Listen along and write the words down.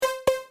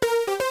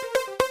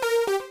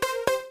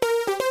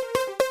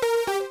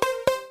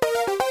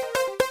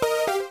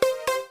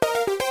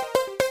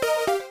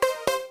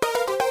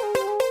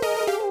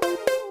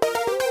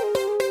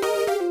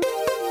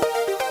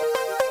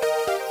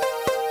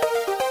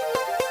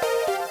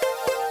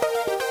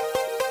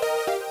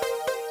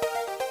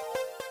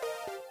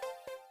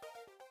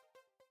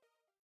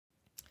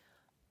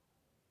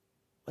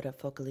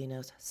up,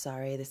 Focalinos?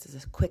 Sorry, this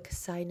is a quick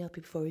side note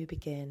before we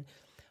begin.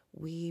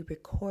 We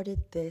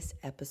recorded this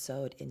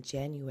episode in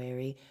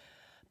January,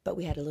 but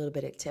we had a little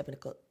bit of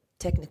technical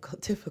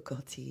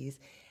difficulties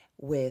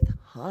with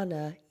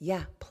Hannah.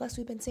 Yeah, plus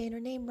we've been saying her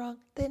name wrong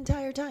the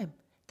entire time,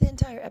 the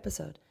entire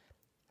episode.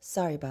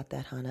 Sorry about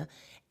that, Hannah.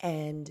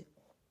 And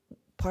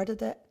part of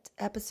that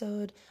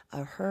episode,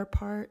 her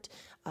part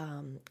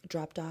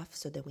dropped off,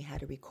 so then we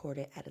had to record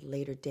it at a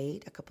later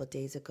date, a couple of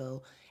days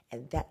ago,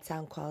 and that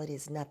sound quality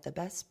is not the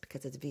best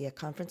because it's via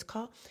conference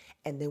call.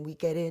 And then we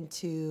get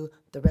into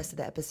the rest of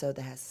the episode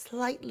that has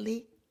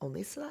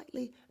only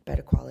slightly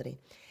better quality.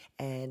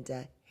 And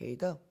here you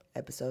go,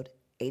 episode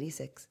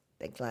 86.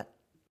 Thanks a lot.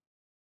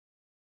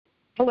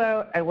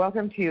 Hello, and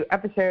welcome to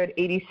episode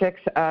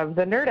 86 of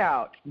The Nerd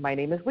Out. My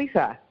name is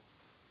Lisa.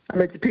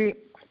 I'm Pete.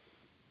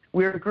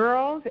 We're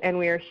girls, and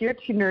we are here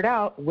to nerd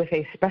out with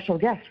a special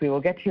guest we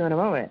will get to in a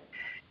moment.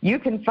 You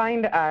can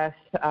find us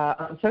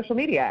on social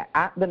media,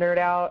 at The Nerd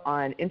Out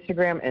on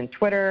Instagram and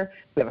Twitter.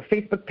 We have a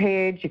Facebook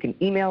page. You can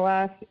email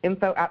us,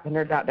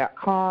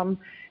 info@thenerdout.com.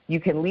 You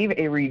can leave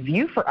a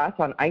review for us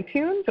on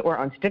iTunes or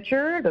on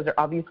Stitcher. Those are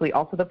obviously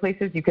also the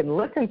places you can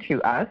listen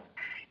to us.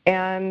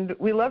 And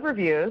we love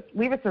reviews.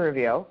 Leave us a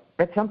review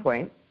at some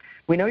point.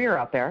 We know you're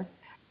out there.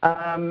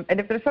 And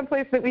if there's some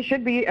place that we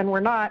should be and we're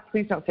not,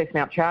 please don't say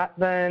Snapchat,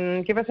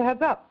 then give us a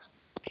heads up.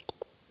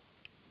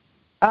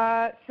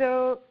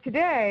 So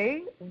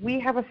today we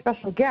have a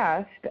special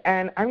guest,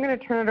 and I'm going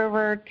to turn it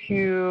over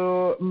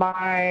to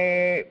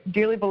my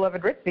dearly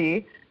beloved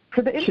Ritzy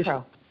for the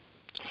intro.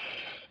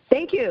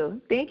 Thank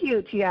you,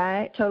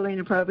 T.I. Totally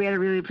inappropriate. I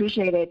really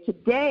appreciate it.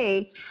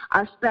 Today,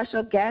 our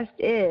special guest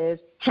is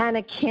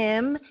Hannah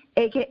Kim,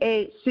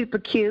 a.k.a.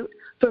 Supahcute,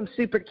 from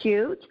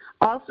Supahcute,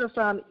 also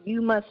from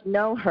You Must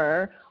Know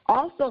Her,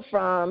 also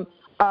from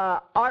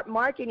Art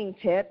Marketing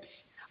Tips,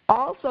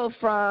 also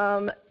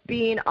from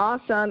being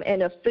awesome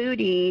and a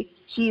foodie.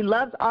 She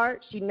loves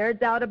art. She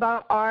nerds out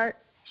about art.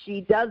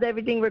 She does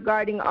everything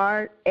regarding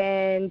art,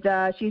 and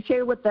she's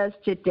here with us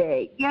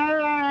today.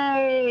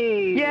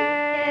 Yay!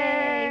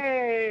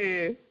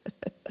 Yay!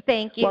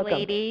 Thank you, Welcome.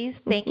 ladies.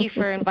 Thank you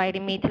for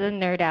inviting me to the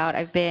Nerd Out.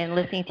 I've been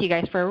listening to you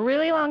guys for a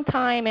really long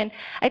time, and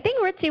I think,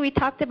 Ritzy, we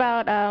talked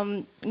about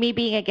me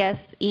being a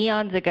guest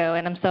eons ago,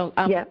 and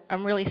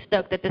I'm really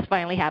stoked that this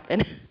finally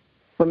happened.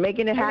 We're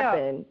making it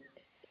happen.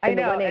 I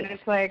know, and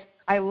it's like,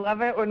 I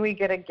love it when we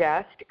get a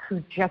guest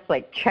who just,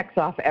 checks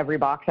off every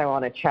box I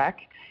want to check,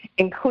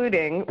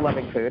 including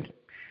loving food.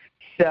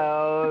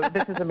 So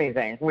this is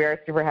amazing. We are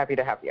super happy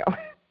to have you.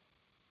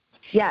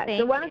 Yeah, Thank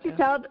so why don't you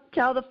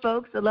tell the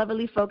folks, the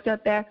lovely folks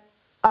out there,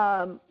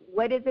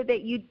 what is it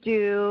that you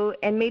do,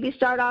 and maybe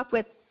start off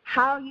with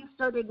how you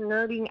started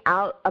nerding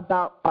out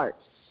about art.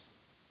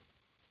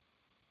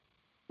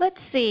 Let's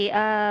see.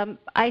 Let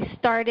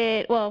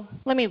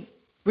me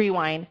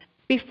rewind.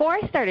 Before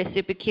I started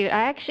Supahcute,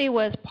 I actually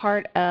was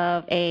part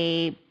of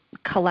a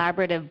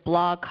collaborative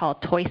blog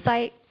called Toy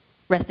Site.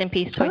 Rest in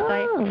peace, Toy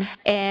Site.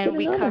 And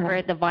we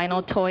covered the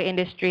vinyl toy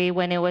industry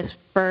when it was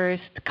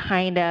first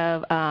kind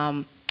of,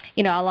 a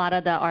lot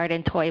of the art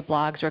and toy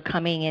blogs were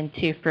coming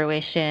into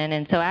fruition.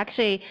 And so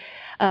actually,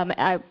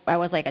 I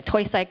was like a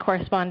Toy Site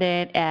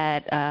correspondent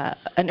at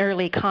an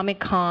early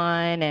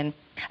Comic-Con. And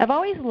I've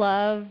always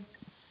loved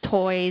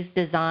toys,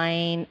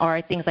 design,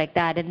 art, things like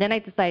that. And then I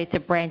decided to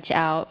branch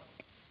out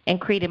and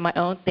created my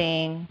own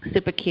thing,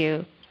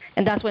 Supahcute.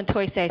 And that's when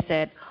Toy Site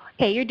said,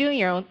 hey, you're doing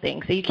your own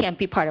thing, so you can't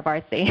be part of our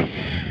thing.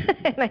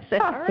 And I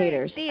said, all right,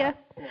 haters. see ya.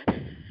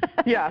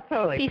 Yeah,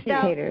 totally. Peace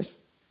out. Haters.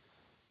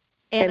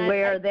 And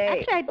where are they?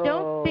 Actually, I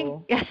don't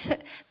think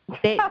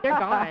they're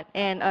gone.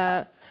 And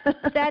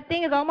sad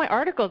thing is all my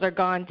articles are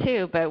gone,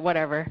 too, but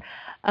whatever.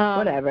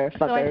 Whatever, fuckers.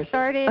 So I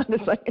started.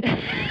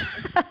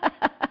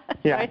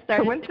 Yeah,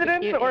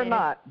 coincidence or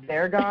not,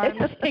 they're gone.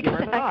 Exactly.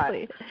 You're not.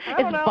 It's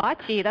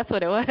botchy, that's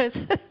what it was.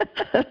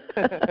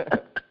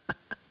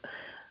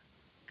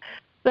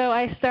 So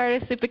I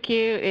started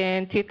Supahcute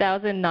in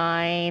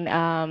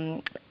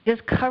 2009,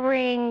 just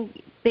covering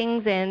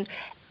things, and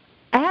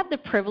I have the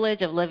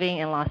privilege of living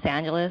in Los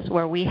Angeles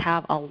where we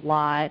have a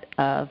lot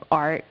of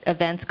art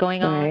events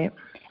going on. Right.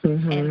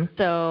 Mm-hmm. And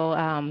so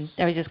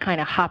I was just kind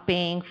of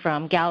hopping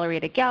from gallery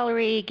to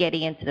gallery,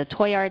 getting into the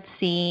toy art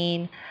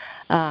scene,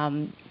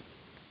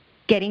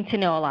 getting to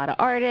know a lot of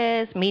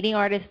artists, meeting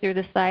artists through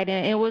the site,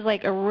 and it was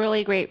like a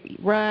really great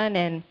run.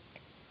 And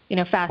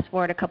fast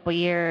forward a couple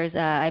years,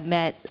 I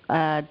met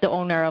the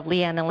owner of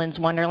Leanne and Lynn's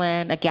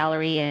Wonderland, a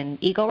gallery in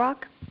Eagle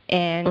Rock.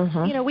 And,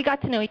 we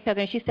got to know each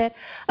other. And she said,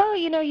 oh,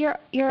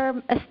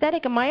 your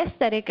aesthetic and my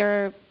aesthetic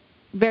are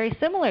very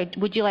similar.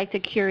 Would you like to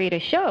curate a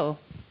show?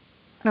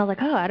 And I was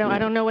like, oh, I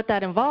don't know what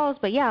that involves,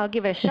 but, yeah, I'll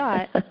give it a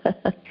shot.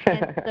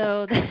 And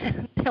so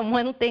then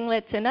one thing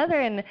led to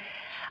another, and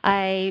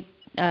I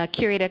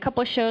curated a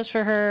couple of shows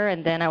for her,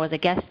 and then I was a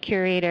guest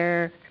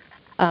curator.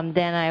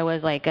 Then I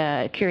was like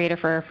a curator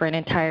for an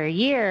entire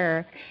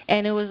year,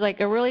 and it was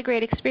like a really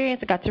great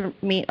experience. I got to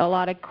meet a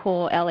lot of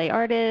cool LA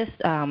artists,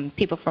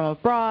 people from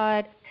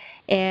abroad,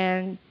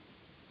 and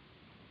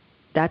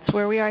that's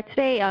where we are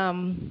today.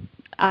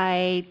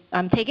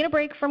 I'm taking a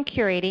break from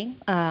curating.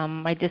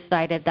 I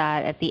decided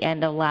that at the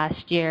end of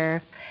last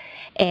year,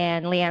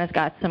 and Leanna's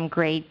got some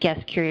great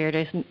guest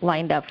curators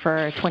lined up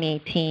for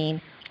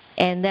 2018.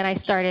 And then I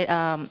started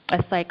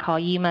a site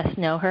called You Must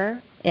Know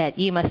Her at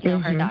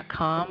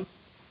youmustknowher.com,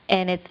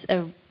 and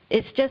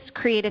it's just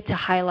created to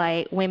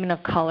highlight women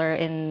of color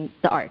in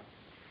the arts.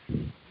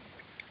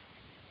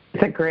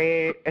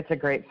 It's a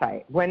great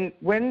site. When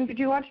did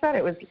you launch that?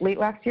 It was late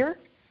last year?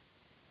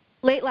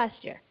 Late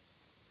last year.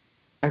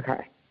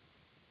 Okay.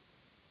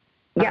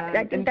 Yeah,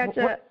 I think that's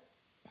a.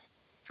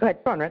 Go ahead.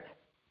 Go on, Ritz.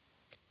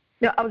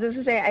 No, I was just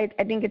going to say,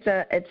 I think it's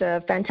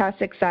a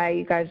fantastic site.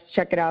 You guys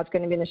check it out. It's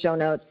going to be in the show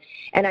notes.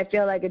 And I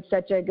feel like it's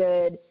such a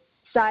good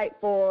site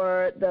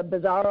for the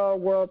bizarro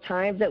world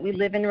times that we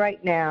live in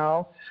right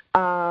now.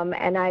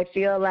 And I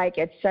feel like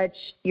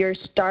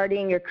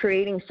you're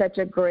creating such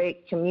a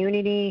great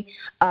community.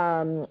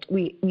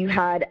 You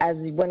had as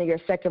one of your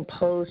second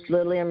posts,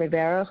 Lillian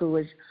Rivera, who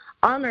was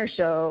on our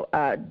show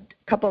a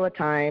couple of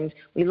times.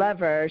 We love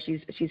her.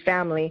 She's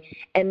family.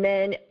 And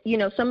then,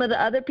 some of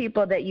the other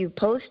people that you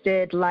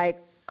posted, like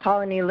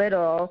Colony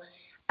Little,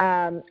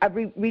 I've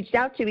reached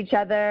out to each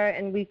other,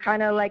 and we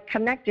kind of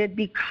connected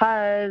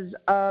because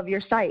of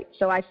your site.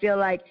 So I feel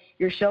like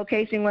you're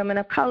showcasing women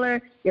of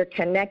color, you're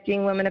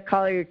connecting women of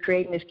color, you're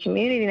creating this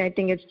community, and I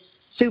think it's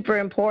super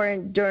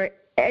important during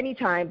any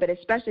time, but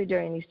especially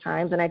during these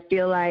times. And I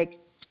feel like,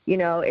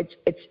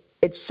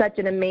 it's such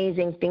an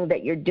amazing thing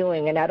that you're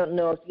doing, and I don't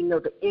know if you know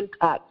the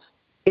impact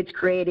it's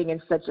creating in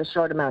such a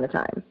short amount of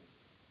time.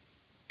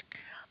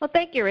 Well,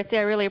 thank you, Ritzy.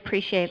 I really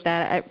appreciate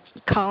that.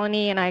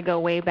 Colony and I go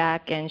way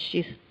back, and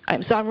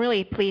so I'm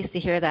really pleased to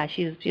hear that.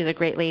 She's a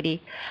great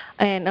lady.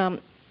 And,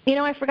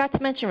 I forgot to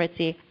mention,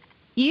 Ritzy,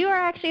 you are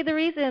actually the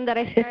reason that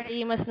I started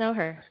You Must Know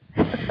Her.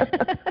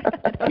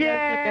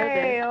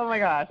 Yay! Oh, my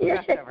gosh.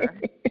 Best ever.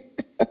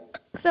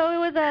 So it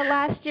was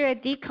last year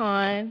at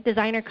DCon,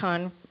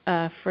 DesignerCon,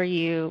 for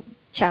you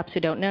chaps who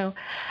don't know.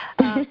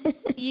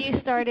 You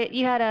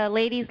had a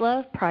Ladies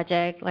Love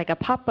project, like a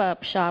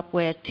pop-up shop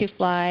with Two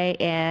Fly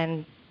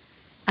and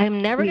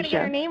I'm never going to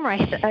get her name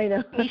right. I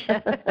know.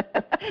 Nisha.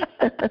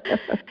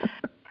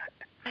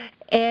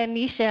 And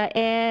Nisha.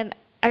 And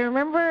I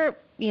remember,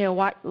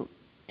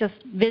 just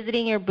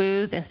visiting your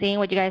booth and seeing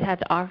what you guys had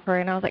to offer.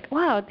 And I was like,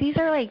 wow, these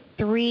are like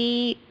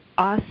 3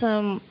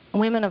 awesome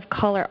women of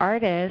color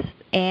artists.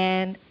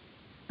 And,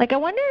 I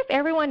wonder if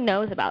everyone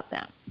knows about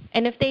them.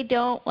 And if they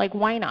don't,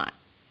 why not?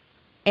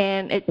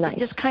 And it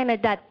just kind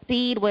of, that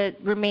seed would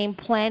remain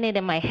planted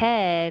in my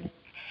head.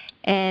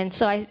 And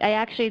so I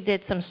actually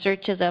did some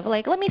searches of,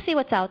 let me see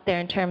what's out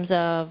there in terms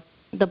of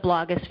the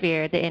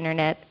blogosphere, the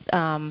internet,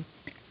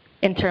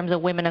 in terms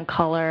of women of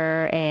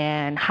color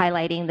and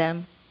highlighting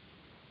them.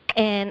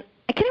 And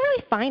I couldn't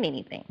really find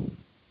anything.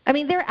 I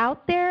mean, they're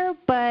out there,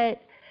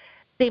 but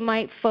they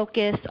might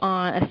focus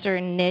on a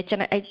certain niche.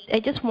 And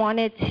I just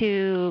wanted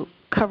to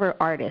cover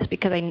artists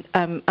because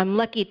I'm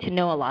lucky to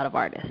know a lot of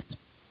artists.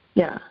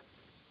 Yeah.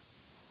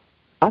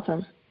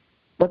 Awesome.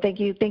 Well, thank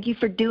you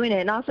for doing it.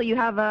 And also you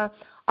have a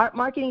Art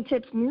Marketing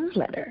Tips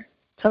newsletter.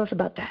 Tell us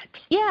about that.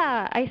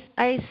 Yeah,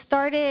 I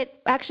started,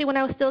 actually when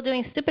I was still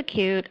doing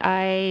Supahcute,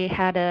 I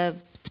had a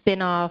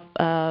spin-off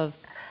of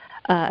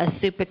a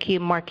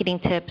Supahcute Marketing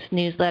Tips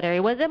newsletter.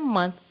 It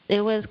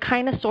was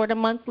kind of sort of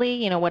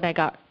monthly, when I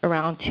got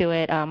around to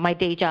it. My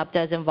day job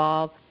does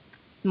involve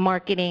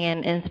marketing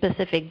and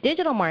specific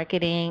digital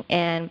marketing,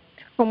 and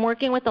from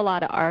working with a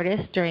lot of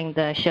artists during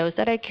the shows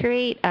that I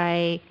curate,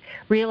 I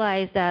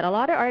realized that a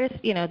lot of artists,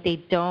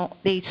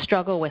 they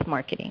struggle with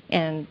marketing,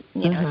 and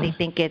they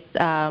think it's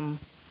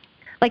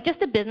just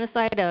the business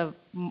side of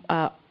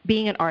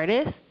being an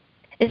artist.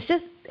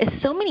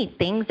 It's so many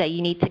things that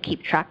you need to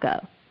keep track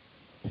of.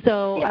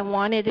 So I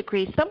wanted to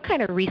create some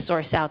kind of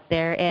resource out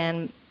there,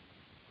 and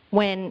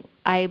when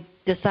I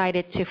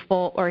decided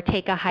to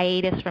take a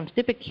hiatus from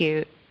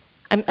Supahcute,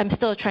 I'm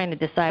still trying to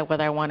decide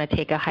whether I want to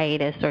take a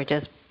hiatus or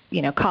just,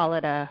 call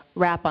it a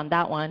wrap on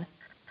that one.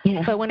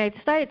 Yeah. But when I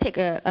decided to take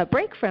a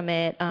break from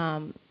it,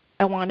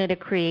 I wanted to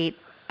create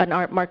an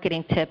Art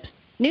Marketing Tips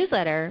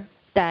newsletter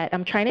that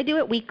I'm trying to do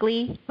it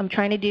weekly. I'm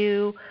trying to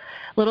do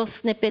little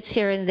snippets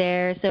here and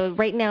there. So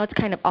right now it's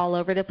kind of all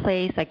over the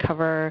place. I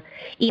cover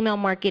email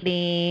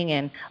marketing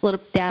and a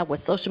little dab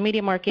with social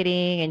media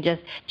marketing and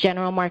just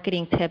general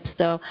marketing tips.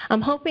 So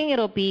I'm hoping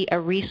it'll be a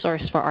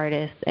resource for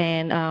artists,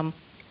 and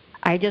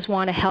I just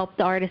want to help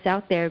the artists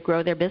out there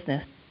grow their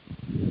business.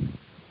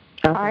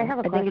 I have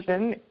a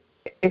question.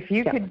 If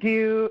you could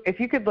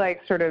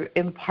sort of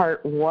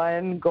impart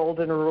one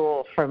golden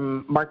rule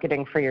from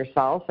marketing for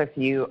yourself, if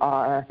you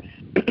are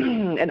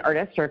an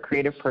artist or a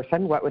creative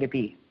person, what would it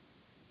be?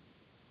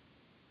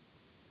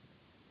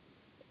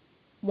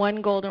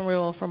 One golden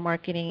rule for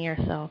marketing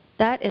yourself.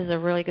 That is a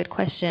really good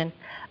question.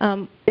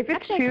 If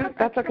it's two,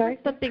 that's okay.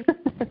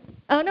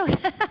 Oh, no.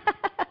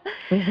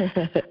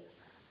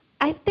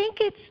 I think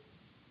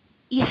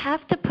you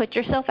have to put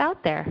yourself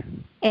out there.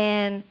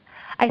 And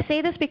I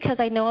say this because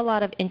I know a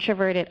lot of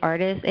introverted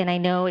artists, and I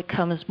know it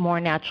comes more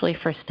naturally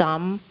for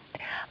some,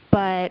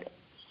 but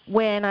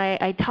when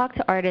I talk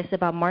to artists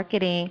about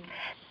marketing,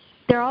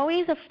 they're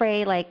always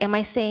afraid, like, am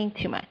I saying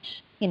too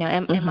much? You know,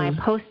 am I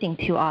posting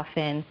too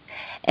often?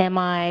 Am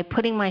I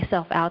putting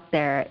myself out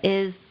there?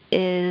 Does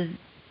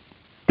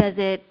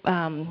it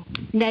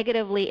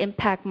negatively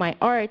impact my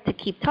art to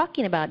keep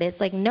talking about it? It's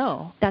like,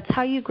 no, that's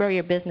how you grow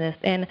your business.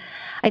 And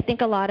I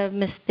think a lot of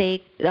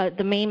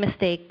the main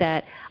mistake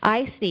that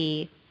I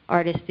see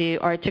artists do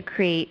are to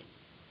create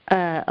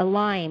a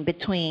line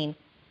between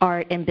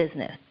art and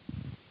business.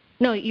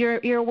 No,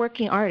 you're a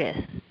working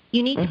artist.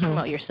 You need to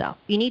promote yourself.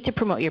 You need to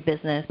promote your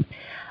business.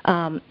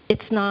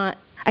 It's not,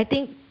 I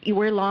think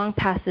we're long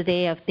past the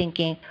day of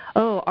thinking,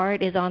 oh,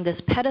 art is on this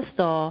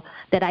pedestal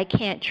that I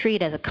can't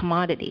treat as a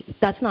commodity.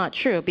 That's not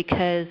true,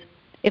 because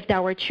if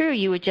that were true,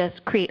 you would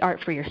just create art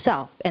for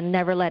yourself and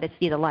never let it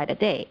see the light of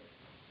day.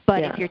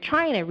 But if you're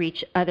trying to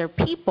reach other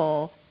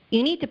people,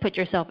 you need to put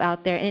yourself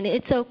out there, and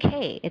it's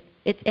okay.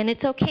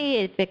 It's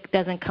okay if it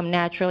doesn't come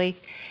naturally.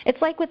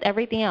 It's like with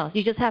everything else.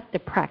 You just have to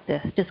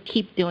practice. Just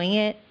keep doing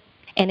it,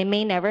 and it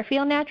may never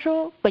feel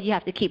natural, but you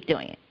have to keep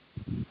doing it.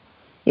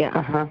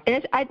 Yeah,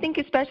 and I think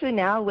especially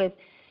now with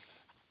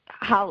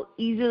how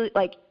easily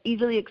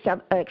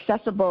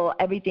accessible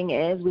everything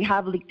is, we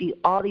have like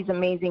all these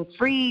amazing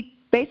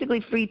basically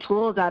free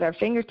tools at our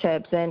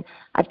fingertips, and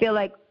I feel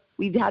like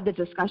we've had the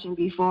discussion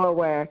before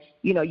where,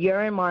 you know,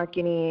 you're in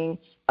marketing,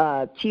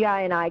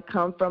 T.I. and I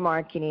come from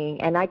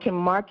marketing, and I can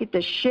market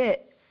the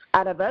shit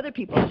out of other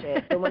people's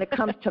shit, but when it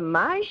comes to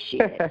my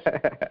shit,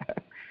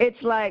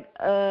 it's like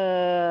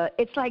I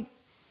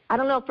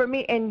don't know, for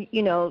me, and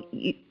you know.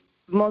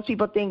 Most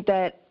people think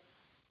that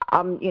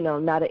I'm, you know,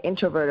 not an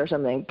introvert or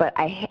something, but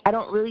I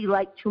don't really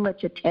like too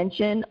much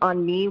attention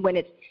on me when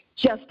it's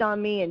just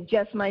on me and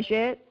just my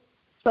shit.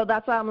 So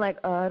that's why I'm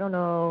like, I don't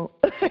know.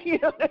 You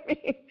know what I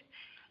mean?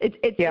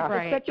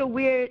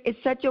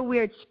 It's such a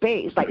weird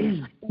space. Like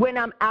when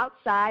I'm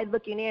outside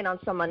looking in on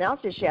someone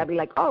else's shit, I'd be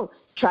like, oh,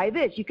 try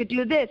this. You could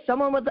do this.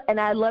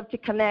 And I love to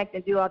connect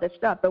and do all this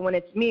stuff. But when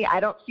it's me, I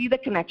don't see the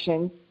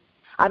connections.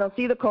 I don't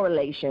see the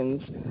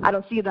correlations. I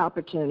don't see the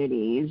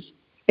opportunities.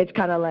 It's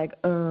kind of like,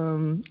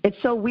 it's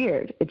so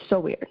weird. It's so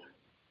weird.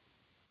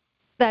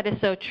 That is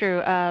so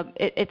true.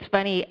 It's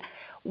funny.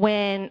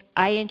 When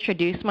I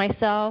introduce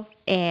myself,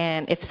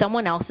 and if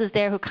someone else is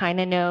there who kind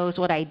of knows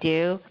what I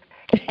do,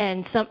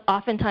 and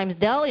oftentimes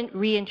they'll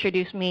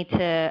reintroduce me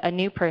to a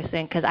new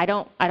person, because I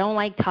don't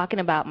like talking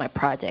about my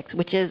projects,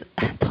 which is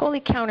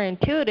totally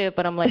counterintuitive.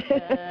 But I'm like,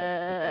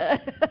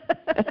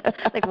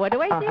 like, what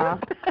do I do?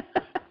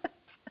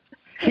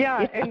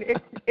 Yeah,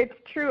 and it's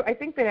true. I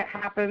think that it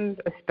happens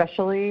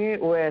especially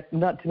with,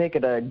 not to make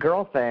it a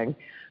girl thing,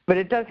 but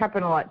it does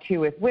happen a lot too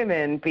with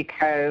women,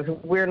 because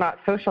we're not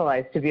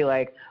socialized to be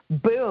like,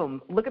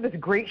 boom, look at this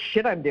great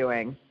shit I'm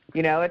doing.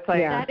 You know, it's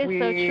like that is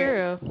so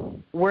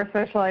true. We're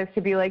socialized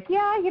to be like,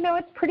 yeah, you know,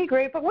 it's pretty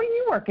great, but what are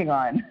you working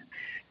on?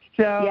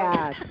 So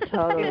yeah,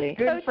 totally. It's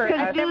good for us.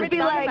 I've never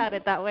thought about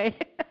it that way.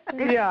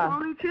 It's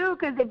totally true,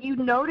 because if you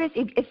notice,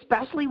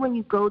 especially when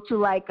you go to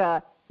like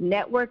a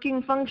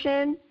networking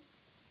function,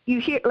 you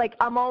hear, like,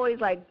 I'm always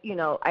like, you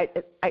know, I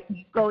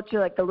go to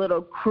like a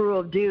little crew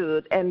of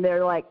dudes, and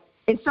they're like,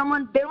 and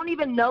they don't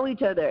even know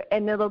each other,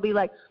 and then they'll be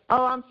like,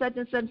 oh, I'm such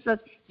and such and such.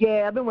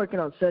 Yeah, I've been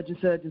working on such and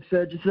such and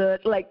such and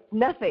such. Like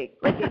nothing.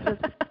 Like it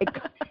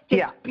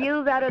just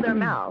spills out of their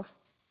mouth,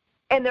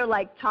 and they're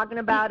like talking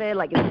about it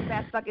like it's the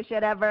best fucking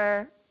shit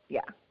ever.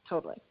 Yeah,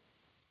 totally.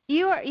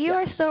 You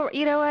are so,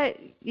 you know what,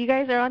 you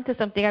guys are onto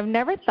something. I've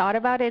never thought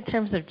about it in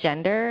terms of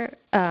gender,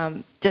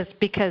 just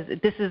because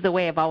this is the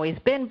way I've always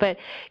been, but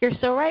you're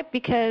so right,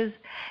 because,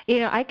 you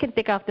know, I can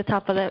think off the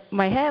top of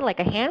my head like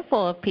a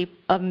handful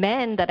of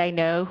men that I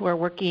know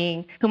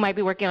who might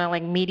be working on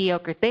like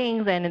mediocre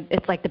things, and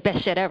it's like the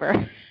best shit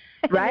ever.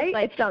 Right?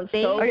 Like, it sounds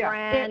so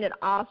grand and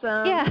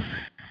awesome. Yeah.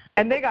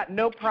 And they got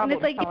no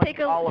problem like telling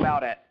you all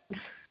about it.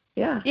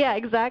 Yeah. Yeah,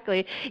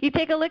 exactly. You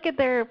take a look at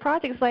their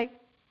projects, like,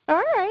 all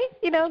right,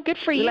 you know, good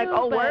for you. You're like,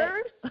 oh,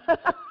 word?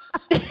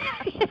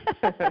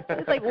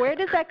 It's like, where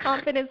does that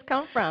confidence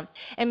come from?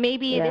 And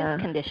maybe it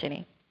is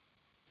conditioning.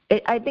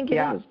 I think it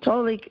is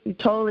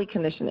totally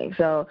conditioning.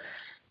 So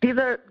these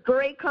are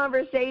great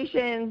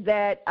conversations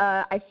that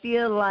I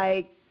feel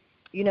like,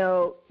 you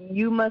know,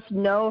 You Must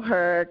Know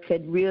Her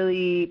could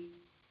really,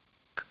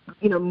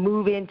 you know,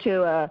 move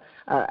into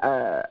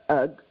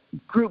a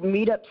group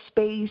meetup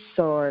space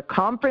or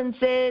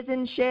conferences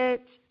and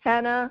shit.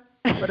 Hannah,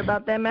 what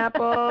about them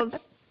apples?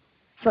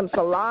 Some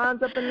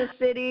salons up in the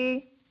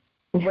city.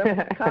 Women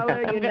of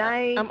color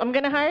unite. I'm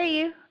going to hire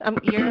you.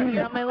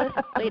 You're on my list,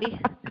 lady.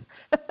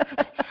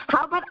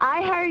 How about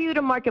I hire you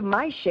to market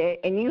my shit,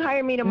 and you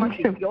hire me to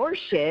market your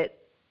shit?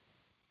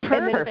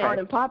 Perfect. And then on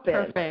and pop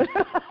it. Perfect.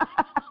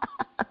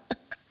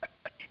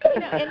 You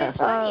know, and it's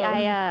funny.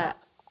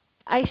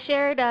 I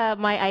shared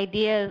my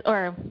ideas,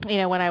 or, you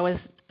know, when I was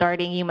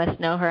starting You Must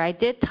Know Her, I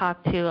did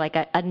talk to like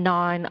a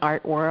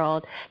non-art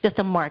world, just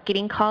a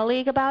marketing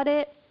colleague about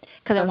it.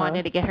 because I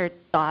wanted to get her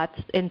thoughts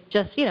and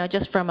just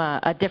from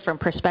a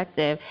different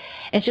perspective.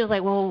 And she was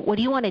like, well, what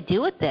do you want to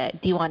do with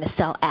it? Do you want to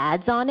sell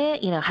ads on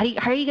it? How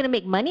are you going to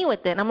make money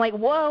with it? And I'm like,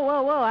 whoa,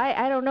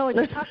 I don't know what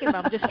you're talking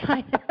about. I'm just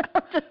trying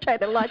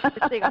to launch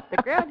this thing off the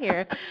ground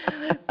here.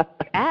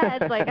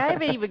 Ads, like I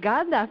haven't even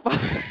gotten that far.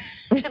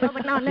 And I was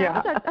like, no,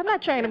 I'm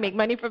not trying to make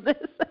money from this.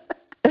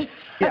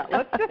 Yeah,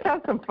 let's just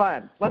have some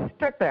fun. Let's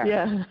start there.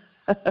 Yeah.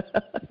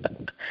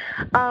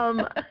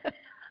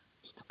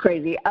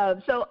 Crazy.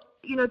 So,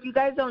 if you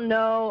guys don't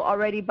know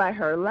already by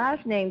her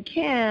last name,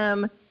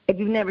 Kim, if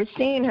you've never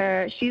seen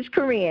her, she's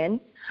Korean.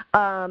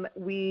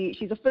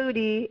 She's a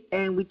foodie,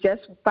 and we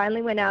just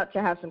finally went out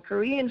to have some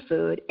Korean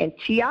food. And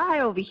T.I.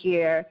 over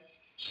here,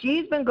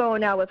 she's been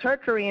going out with her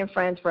Korean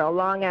friends for a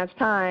long-ass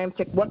time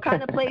to what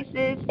kind of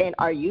places, and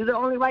are you the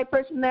only white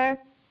person there?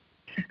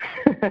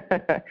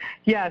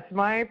 Yes,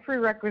 my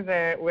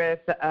prerequisite with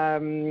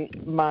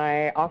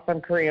my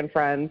awesome Korean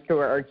friends who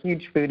are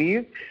huge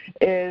foodies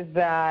is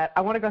that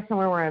I want to go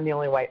somewhere where I'm the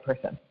only white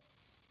person.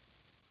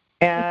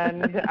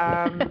 And,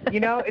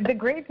 the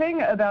great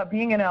thing about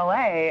being in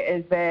LA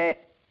is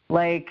that,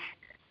 like,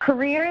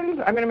 Koreans,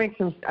 I'm going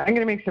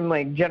to make some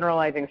like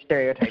generalizing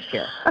stereotypes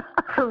here.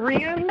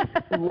 Koreans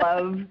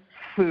love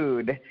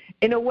food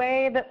in a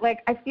way that,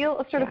 like, I feel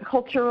a sort of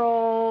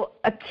cultural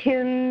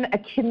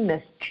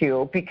akinness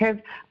to, because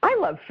I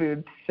love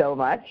food so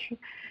much.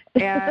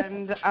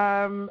 And,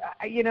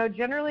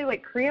 generally,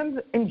 like, Koreans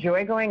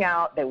enjoy going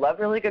out. They love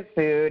really good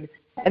food.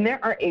 And there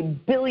are a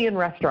billion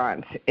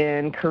restaurants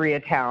in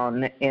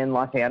Koreatown in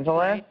Los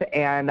Angeles. Right.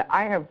 And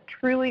I have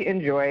truly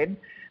enjoyed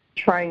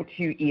trying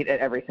to eat at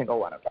every single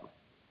one of them.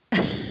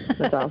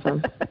 That's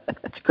awesome.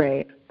 That's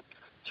great.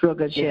 It's real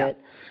good shit.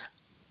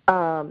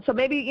 So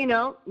maybe,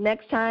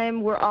 next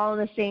time we're all in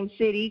the same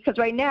city, because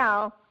right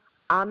now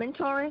I'm in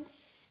Torrance.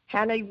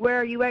 Hannah, where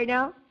are you right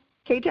now?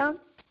 K-Town?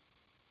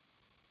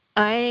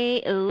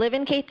 I live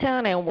in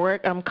K-Town.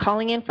 I'm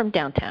calling in from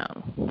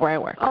downtown where I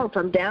work. Oh,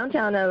 from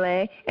downtown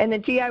LA. And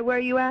then T.I., where are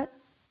you at?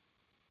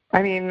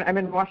 I'm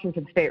in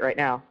Washington State right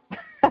now.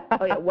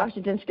 Oh, yeah,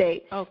 Washington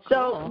State. Oh, cool.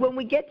 So when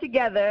we get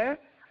together,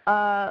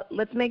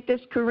 let's make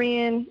this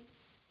Korean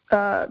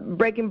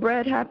breaking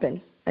bread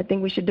happen. I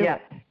think we should do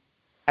it.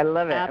 I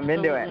love it.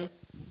 Absolutely. I'm into it.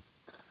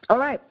 All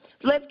right.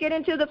 So let's get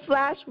into the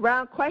flash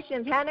round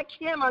questions. Hannah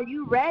Kim, are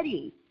you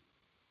ready?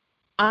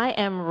 I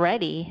am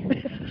ready.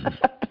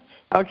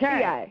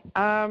 Okay.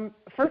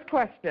 First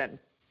question.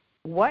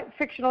 What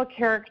fictional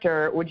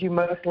character would you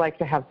most like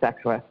to have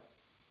sex with?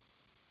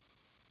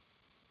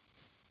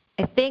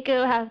 I think it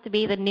would have to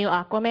be the new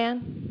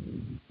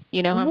Aquaman.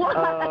 You know him? What?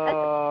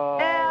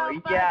 Oh,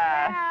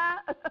 yeah.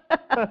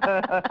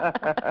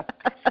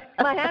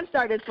 My hands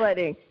started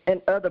sweating,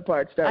 and other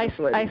parts started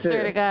sweating, I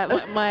swear to God,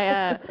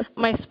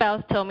 my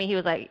spouse told me, he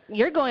was like,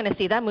 you're going to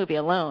see that movie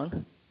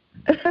alone.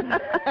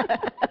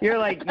 You're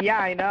like, yeah,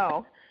 I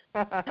know.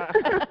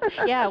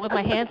 Yeah, with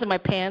my hands in my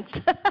pants.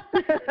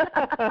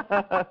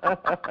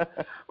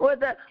 with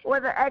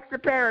the extra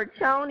pair of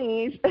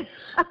chonies.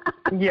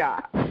 Yeah.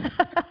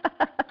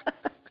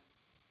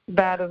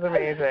 That is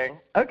amazing.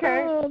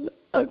 Okay.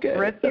 Okay.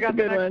 Ritz, you got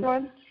the next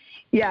one?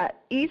 Yeah.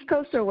 East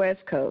Coast or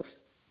West Coast?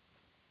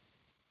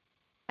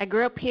 I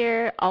grew up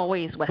here,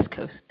 always West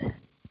Coast.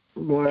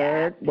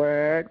 Word.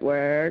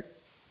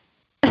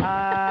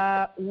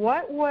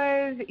 What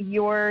was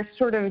your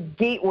sort of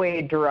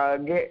gateway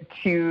drug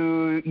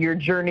to your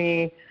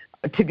journey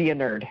to be a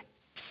nerd?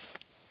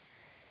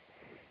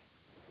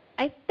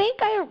 I think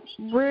I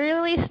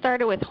really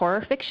started with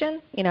horror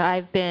fiction.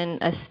 I've been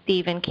a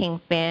Stephen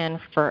King fan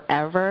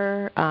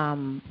forever.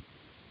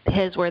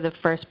 His were the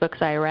first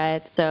books I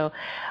read. So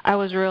I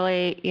was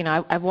really,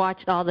 I've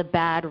watched all the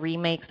bad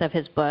remakes of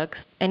his books,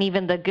 and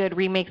even the good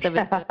remakes of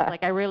his books.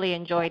 Like, I really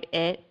enjoyed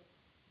it.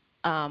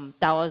 That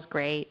was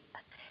great.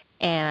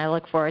 And I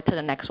look forward to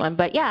the next one.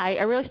 But, yeah,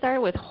 I really started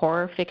with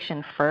horror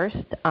fiction first,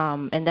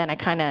 and then I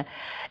kind of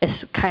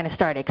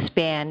started to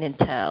expand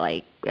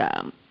into,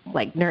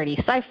 like nerdy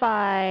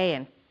sci-fi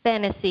and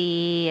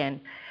fantasy, and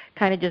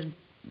kind of just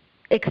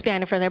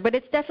expanded from there. But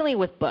it's definitely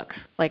with books.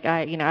 Like,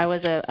 I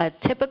was a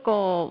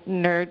typical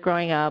nerd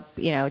growing up,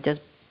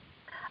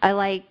 I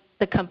like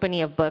the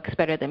company of books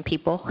better than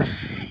people.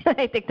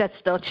 I think that's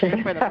still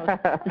true for the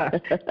most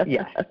part.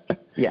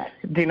 Yes,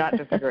 do not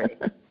disagree.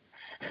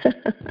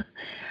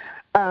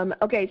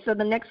 Okay, so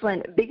the next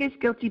one, biggest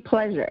guilty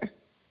pleasure.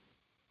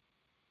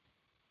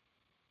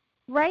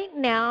 Right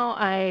now,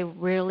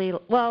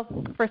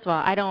 first of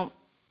all, I don't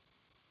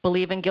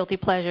believe in guilty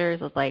pleasures.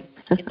 It's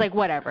like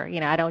whatever.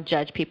 I don't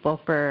judge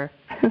people for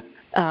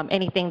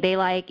anything they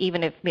like,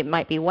 even if it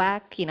might be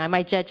whack. I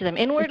might judge them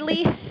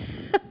inwardly.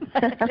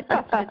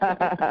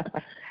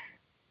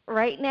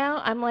 Right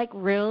now, I'm like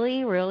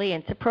really, really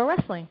into pro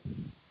wrestling,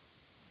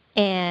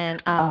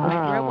 and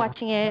I grew up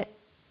watching it.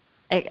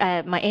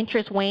 My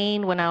interest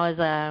waned when I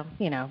was,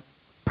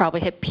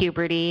 probably hit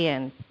puberty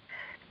and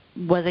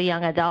was a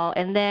young adult.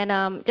 And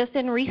then just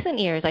in recent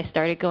years, I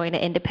started going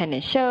to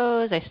independent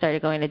shows. I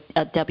started going to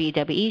a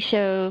WWE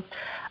show.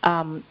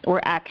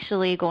 We're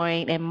actually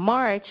going in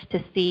March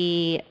to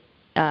see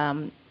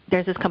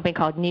there's this company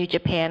called New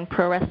Japan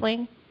Pro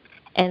Wrestling,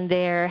 and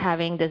they're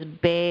having this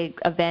big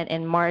event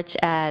in March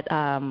at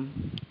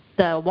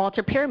the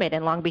Walter Pyramid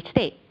in Long Beach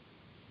State.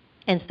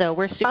 And so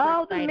we're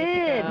super excited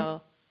to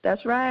go.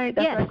 That's right.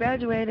 That's where I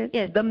graduated.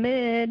 Yes. The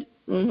Mid.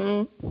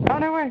 Mm-hmm. Oh,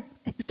 no way.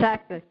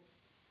 Exactly.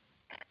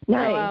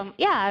 Nice.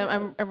 So,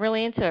 I'm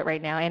really into it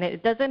right now, and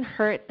it doesn't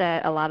hurt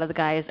that a lot of the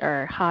guys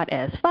are hot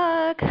as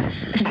fuck.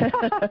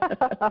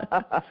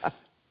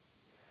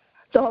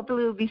 So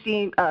hopefully we'll be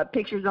seeing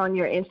pictures on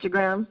your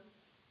Instagram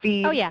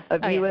feed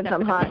of you and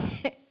some hot.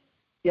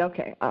 Yeah,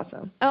 okay,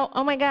 awesome.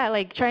 Oh my God!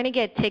 Like trying to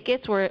get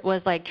tickets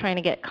was like trying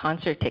to get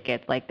concert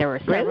tickets. Like there were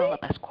several of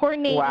us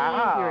coordinating.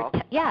 Wow.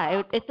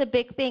 It's a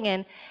big thing,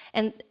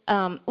 and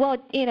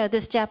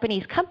this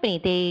Japanese company,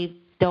 they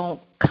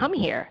don't come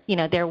here.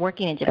 They're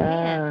working in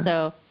Japan,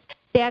 so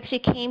they actually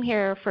came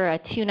here for a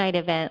 2-night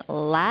event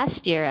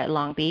last year at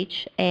Long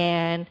Beach,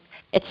 and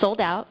it sold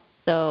out.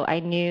 So I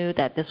knew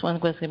that this one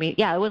was going to be.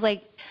 Yeah, it was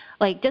like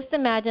just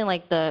imagine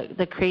like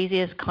the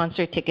craziest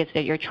concert tickets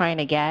that you're trying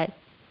to get.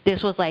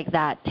 This was like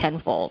that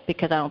tenfold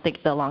because I don't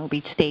think the Long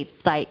Beach State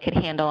site could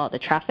handle all the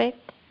traffic.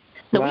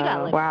 So we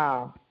got like,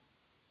 wow.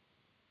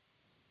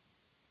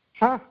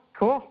 Huh,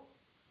 cool.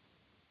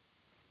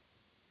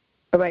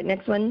 All right,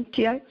 next one,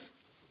 T.I.?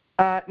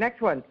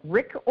 Next one,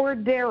 Rick or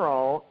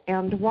Daryl,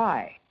 and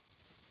why?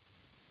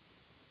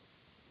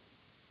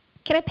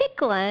 Can I pick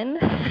Glenn?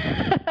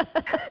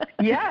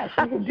 Yes,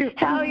 you can do.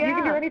 Hell yeah. You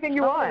can do anything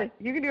you want.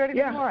 You can do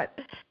anything you want.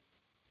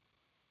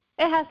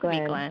 It has to be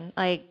Glenn.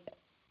 Like,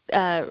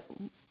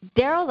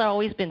 Daryl's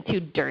always been too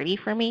dirty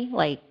for me,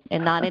 like,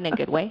 and not in a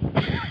good way.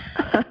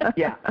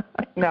 Yeah.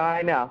 No,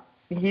 I know.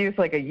 He's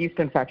like a yeast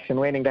infection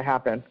waiting to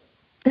happen.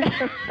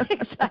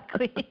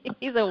 Exactly.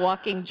 He's a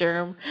walking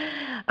germ.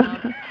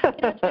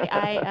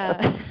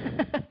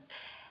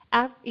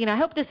 I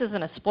hope this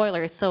isn't a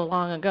spoiler. It's so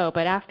long ago,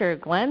 but after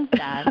Glenn's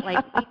dad,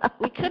 like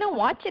we couldn't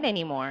watch it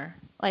anymore.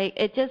 Like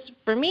it just,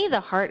 for me, the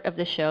heart of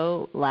the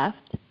show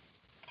left.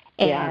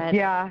 And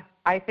yeah.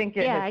 I think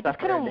it has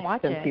suffered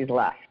since he's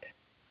left.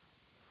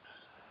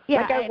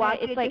 Yeah, like I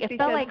watched it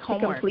felt like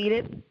homework. Complete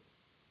it.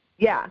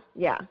 Yeah.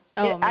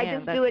 Oh, man, I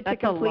just do it to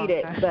complete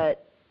it,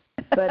 but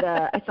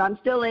so I'm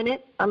still in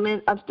it.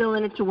 I'm still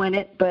in it to win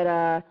it, but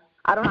I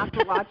don't have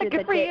to watch it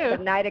the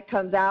night it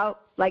comes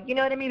out. Like, you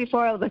know what I mean?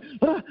 Before I was like,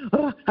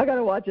 I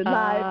gotta watch it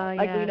live,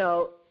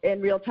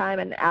 in real time,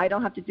 and I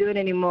don't have to do it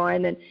anymore.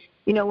 And then,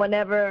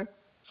 whenever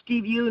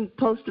Steve Yoon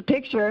posts a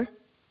picture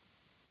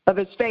of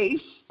his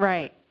face,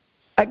 right,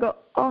 I go,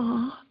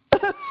 oh.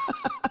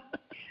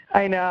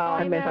 I know.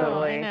 I miss him.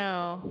 I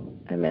know.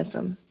 I miss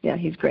him. Yeah,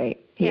 he's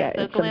great. Yeah,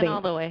 so Glenn all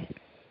the way.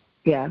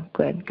 Yeah,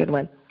 good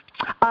one.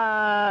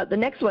 The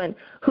next one,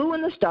 who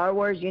in the Star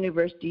Wars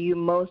universe do you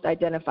most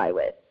identify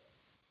with?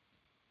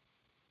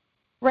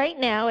 Right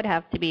now, it'd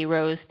have to be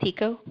Rose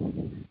Tico.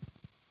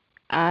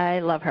 I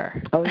love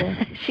her. Oh,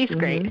 yeah. She's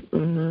great.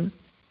 Mm-hmm.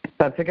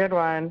 That's a good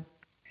one.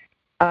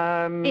 It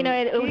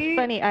was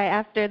funny.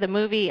 After the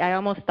movie, I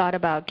almost thought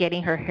about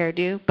getting her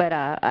hairdo, but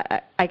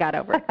I got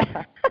over it.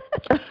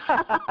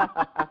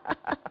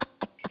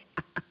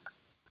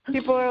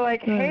 People are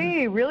like,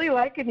 hey, really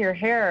liking your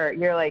hair.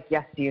 You're like,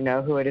 yes, do you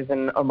know who it is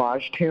an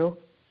homage to?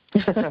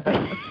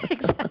 And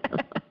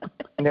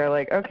they're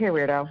like, okay,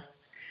 weirdo.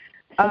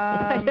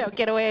 I know,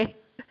 get away.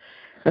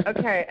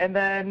 Okay, and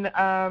then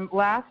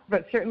last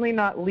but certainly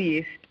not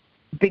least,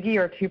 Biggie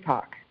or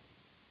Tupac?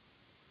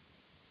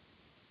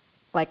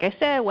 Like I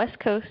said, West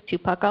Coast,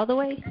 Tupac all the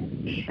way.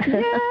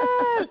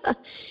 Yes!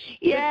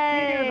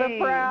 Yay! The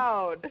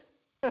proud.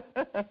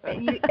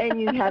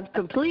 and you have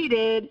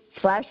completed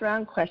Flash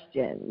Round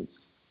questions.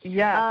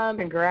 Yes,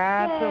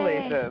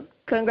 congratulations. Yay.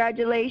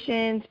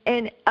 Congratulations.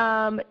 And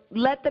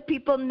let the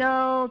people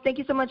know, thank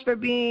you so much for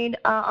being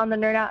on the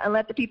Nerd Out, and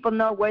let the people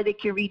know where they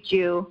can reach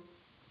you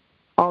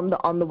on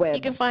the web.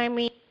 You can find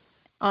me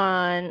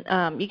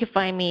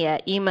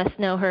at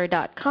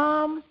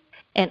youmustknowher.com,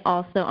 and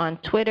also on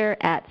Twitter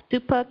at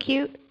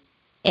Supahcute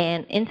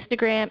and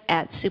Instagram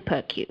at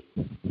Supahcute.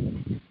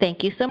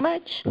 Thank you so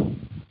much.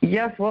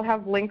 Yes, we'll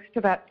have links to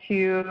that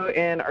too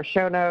in our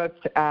show notes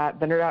at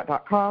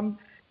thenerdout.com.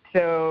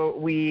 So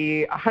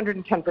we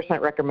 110%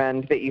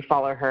 recommend that you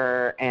follow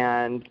her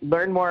and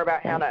learn more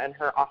about Hannah and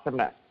her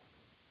awesomeness.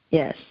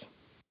 Yes.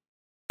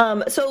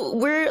 So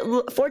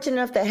we're fortunate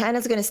enough that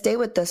Hannah's going to stay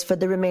with us for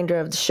the remainder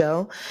of the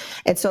show.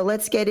 And so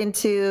let's get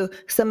into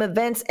some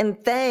events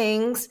and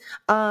things.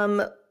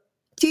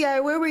 T.I.,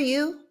 where were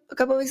you a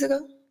couple of weeks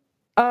ago?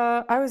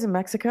 I was in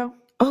Mexico.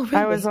 Oh, really?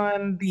 I was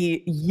on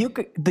the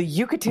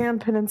Yucatan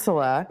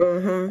Peninsula,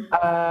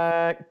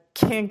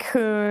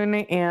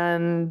 Cancun,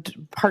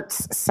 and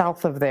parts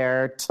south of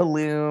there,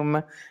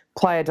 Tulum,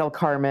 Playa del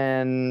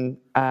Carmen.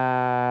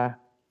 On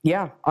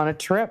a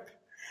trip.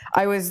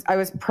 I was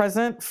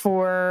present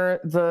for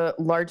the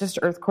largest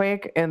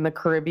earthquake in the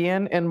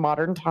Caribbean in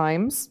modern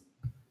times,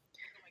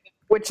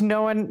 which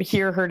no one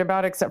here heard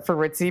about except for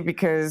Ritzy,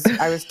 because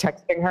I was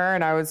texting her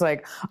and I was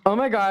like, oh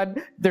my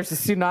God, there's a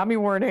tsunami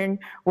warning.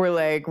 We're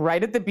like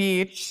right at the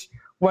beach.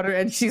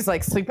 And she's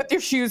like, sleep with your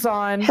shoes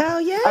on.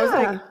 Hell yeah.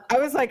 I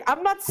was like,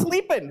 I'm not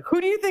sleeping.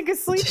 Who do you think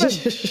is sleeping?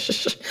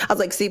 I was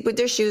like, sleep with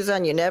your shoes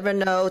on. You never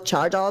know.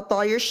 Charge up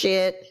all your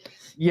shit.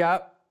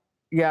 Yep.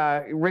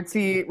 Yeah.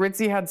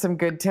 Ritzy had some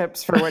good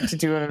tips for what to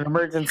do in an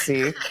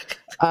emergency.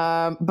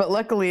 But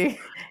luckily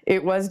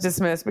it was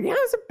dismissed. But yeah, it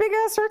was a big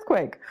ass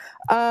earthquake.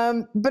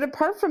 But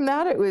apart from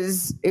that, it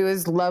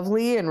was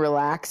lovely and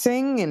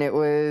relaxing, and it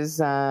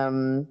was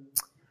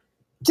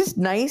just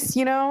nice,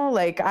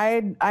 like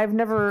I've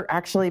never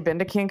actually been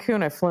to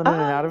Cancun. I've flown in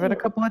and out of it a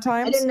couple of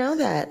times. I didn't know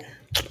that.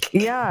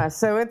 Yeah.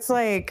 So it's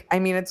like, I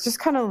mean, it's just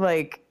kind of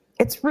like,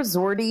 it's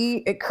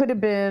resorty. It could have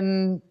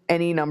been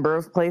any number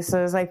of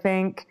places, I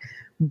think,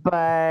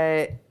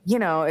 but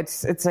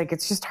it's like,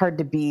 it's just hard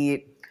to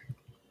beat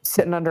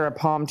sitting under a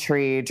palm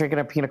tree, drinking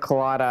a pina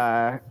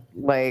colada,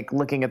 like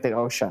looking at the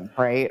ocean,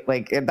 right?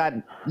 Like that,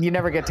 you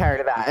never get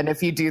tired of that. And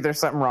if you do, there's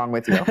something wrong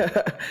with you.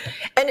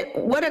 And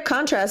what a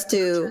contrast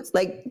to,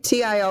 like,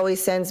 T.I.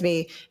 always sends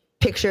me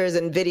pictures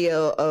and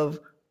video of,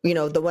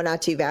 the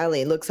Wenatchee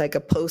Valley. It looks like a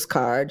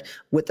postcard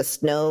with the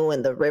snow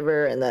and the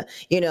river and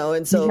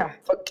and so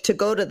to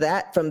go to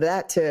that, from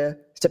that to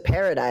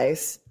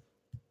paradise.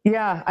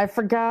 Yeah. I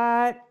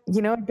forgot, it's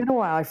been a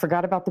while. I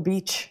forgot about the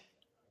beach.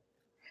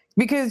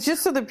 Because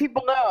just so that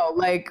people know,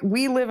 like,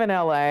 we live in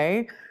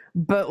LA,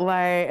 but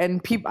like,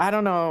 and people, I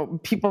don't know,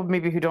 people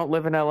maybe who don't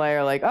live in LA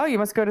are like, oh, you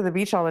must go to the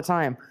beach all the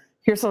time.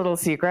 Here's a little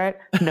secret.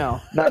 No,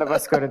 none of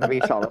us go to the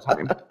beach all the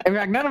time. In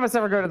fact, none of us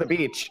ever go to the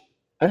beach.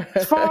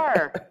 It's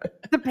far.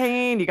 It's a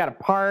pain. You got to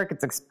park.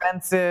 It's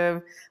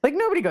expensive. Like,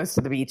 nobody goes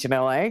to the beach in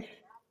LA.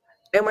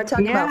 And we're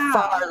talking about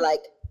far,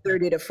 like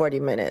 30 to 40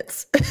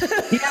 minutes.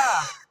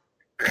 Yeah.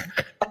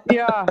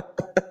 Yeah.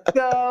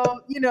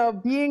 So,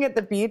 being at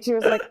the beach, it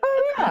was like,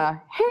 oh yeah,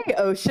 hey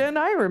ocean,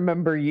 I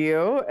remember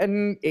you.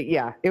 And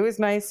it was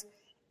nice.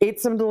 Ate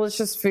some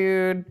delicious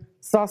food,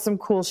 saw some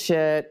cool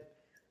shit.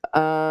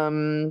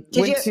 Did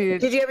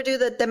you ever do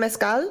the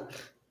temazcal?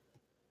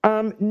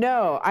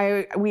 No,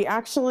 we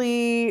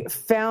actually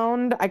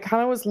found, I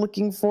kind of was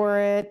looking for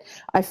it.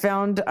 I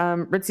found,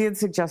 Ritzy had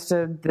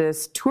suggested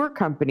this tour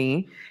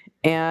company,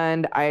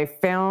 and I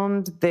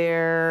found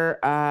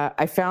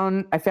I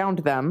found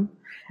them,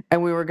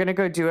 and we were going to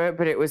go do it,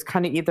 but it was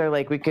kind of either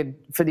like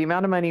for the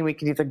amount of money, we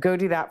could either go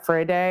do that for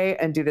a day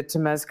and do the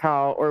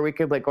temazcal, or we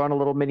could like go on a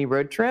little mini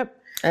road trip.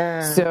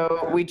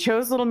 So we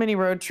chose little mini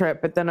road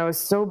trip, but then I was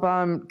so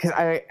bummed because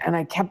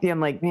I kept being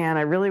like, man,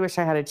 I really wish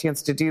I had a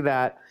chance to do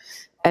that.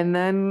 And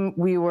then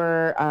we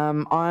were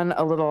on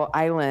a little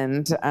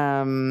island,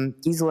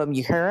 Isla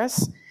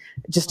Mujeres,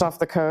 just off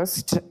the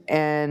coast,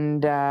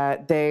 and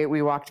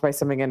we walked by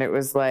something, and it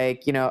was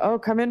like, oh,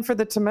 come in for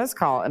the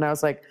temazcal, and I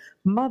was like,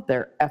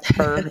 mother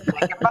effer,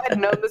 like, if I'd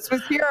known this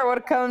was here, I would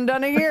have come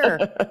down here.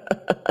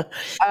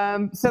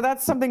 So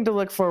that's something to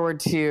look forward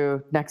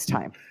to next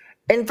time.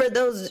 And for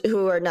those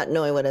who are not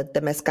knowing what a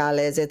temazcal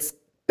is, it's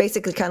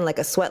basically kind of like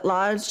a sweat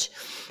lodge.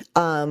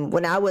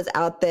 When I was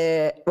out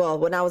there,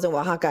 when I was in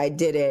Oaxaca, I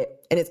did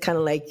it, and it's kind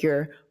of like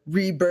your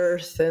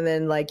rebirth. And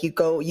then like they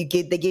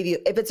give you,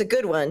 if it's a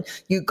good one,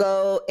 you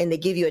go and they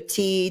give you a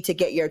tea to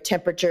get your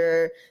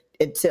temperature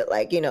into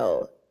like,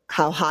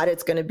 how hot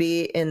it's going to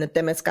be in the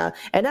temazcal.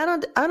 And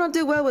I don't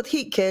do well with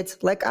heat, kids.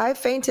 Like I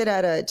fainted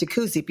at a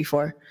jacuzzi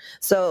before.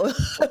 So,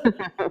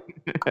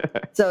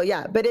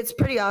 yeah, but it's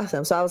pretty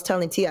awesome. So I was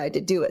telling T.I.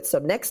 to do it. So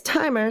next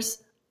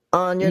timers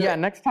on your...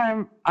 next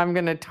time I'm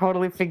going to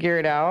totally figure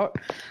it out.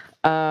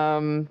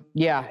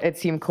 It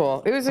seemed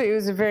cool. It was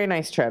a very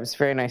nice trip. It's a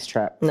very nice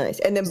trip. Nice.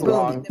 And then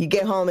boom, you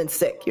get home and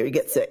you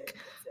get sick.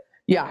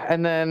 Yeah,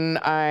 and then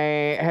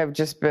I have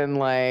just been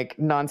like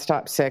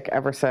nonstop sick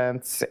ever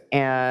since,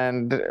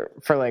 and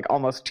for like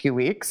almost 2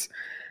 weeks.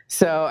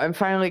 So I'm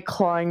finally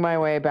clawing my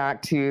way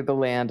back to the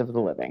land of the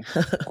living.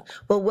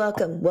 Well,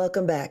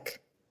 welcome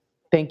back.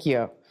 Thank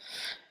you.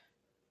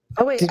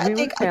 Oh wait, I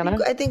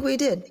think we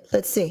did.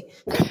 Let's see.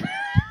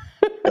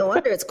 No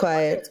wonder it's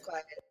quiet.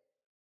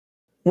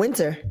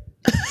 Winter.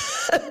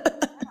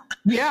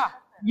 Yeah.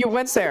 You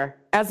went there,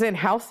 as in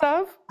House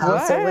of?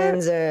 House of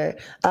Windsor.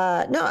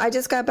 No, I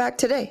just got back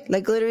today.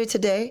 Like literally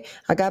today,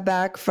 I got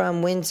back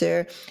from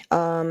Windsor.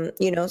 Some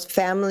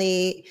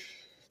family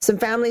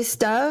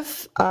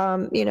stuff.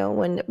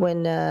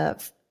 When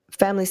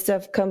family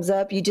stuff comes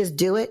up, you just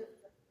do it,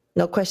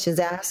 no questions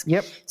asked.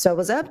 Yep. So I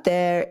was up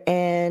there,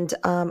 and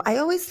I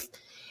always,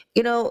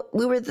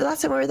 the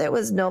last time we were there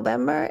was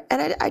November,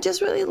 and I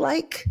just really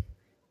like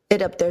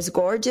it up there. It's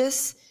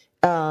gorgeous.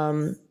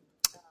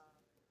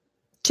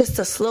 Just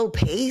a slow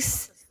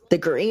pace, the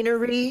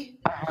greenery.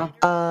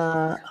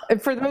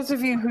 And for those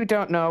of you who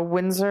don't know,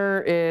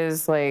 Windsor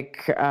is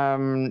like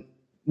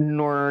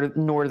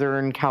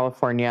Northern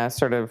California,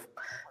 sort of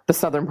the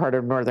southern part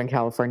of Northern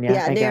California.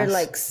 Yeah, near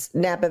like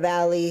Napa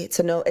Valley.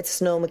 It's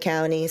Sonoma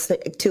County. It's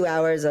like 2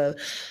 hours of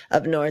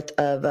north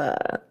of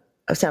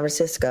San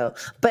Francisco.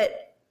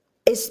 But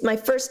it's my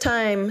first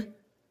time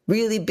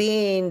really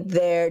being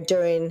there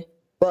in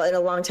a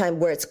long time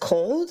where it's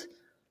cold.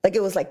 Like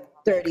it was like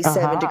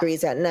 37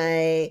 degrees at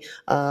night.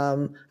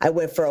 I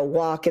went for a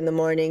walk in the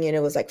morning and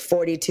it was like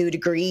 42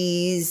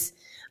 degrees.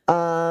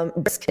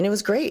 And it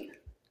was great.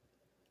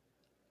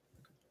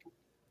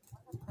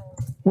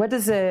 What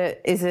is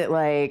it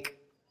like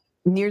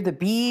near the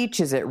beach?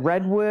 Is it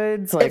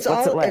redwoods? Like,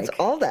 what's it like? It's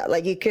all that.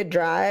 Like, you could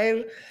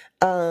drive.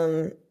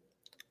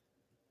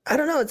 I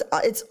don't know.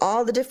 It's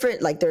all the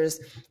different, like, there's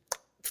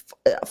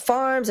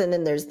farms, and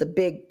then there's the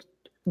big,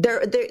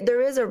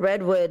 there is a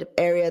redwood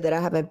area that I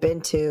haven't been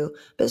to,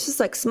 but it's just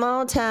like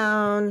small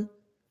town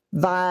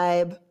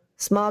vibe,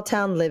 small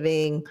town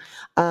living.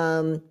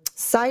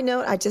 Side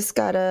note, I just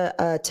got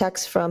a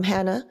text from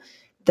Hannah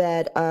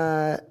that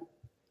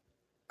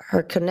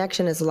her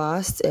connection is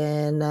lost,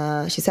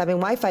 and she's having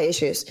Wi-Fi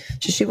issues,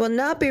 so she will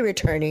not be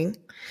returning.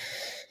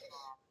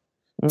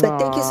 But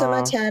thank you so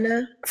much,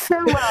 Hannah.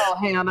 Farewell,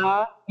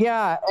 Hannah.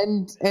 Yeah,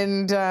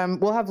 and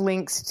we'll have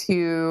links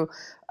to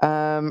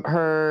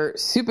her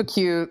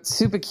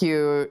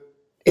Supahcute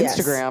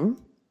Instagram,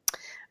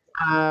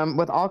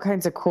 with all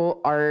kinds of cool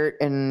art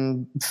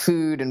and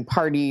food and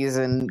parties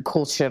and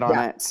cool shit on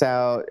it.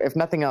 So if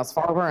nothing else,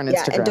 follow her on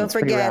Instagram. Yeah, and don't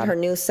forget her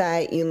new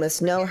site,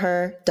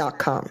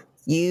 youmustknowher.com.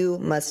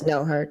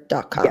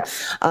 youmustknowher.com.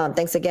 Yes.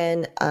 Thanks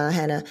again,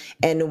 Hannah,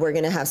 and we're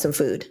gonna have some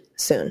food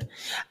soon.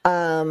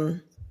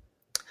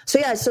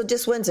 So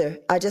just Windsor.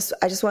 I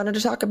just wanted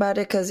to talk about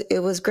it because it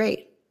was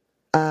great.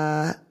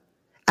 I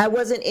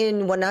wasn't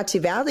in Wenatchee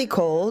Valley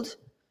cold,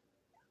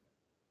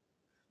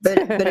 but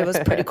it was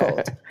pretty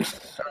cold.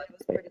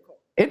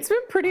 It's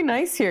been pretty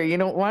nice here. You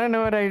want to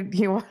know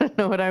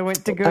what I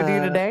went to go do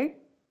today?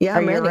 Yeah,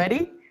 are you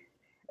ready?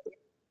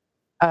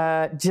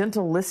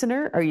 Gentle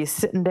listener, are you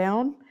sitting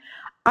down?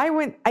 I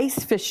went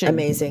ice fishing.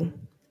 Amazing.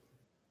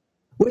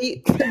 Were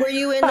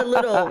you in a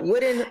little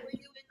wooden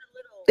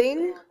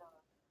thing?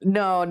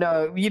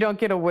 No, you don't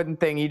get a wooden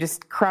thing. You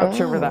just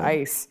crouch over the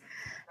ice.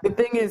 The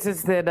thing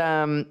is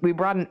that we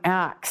brought an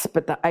axe,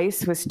 but the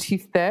ice was too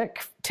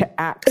thick to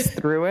axe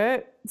through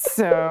it.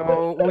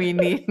 So we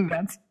need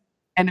that.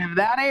 And if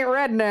that ain't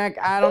redneck,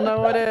 I don't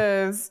know what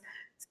is.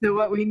 So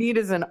what we need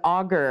is an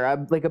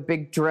auger, like a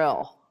big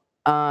drill.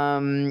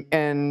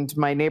 And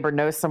my neighbor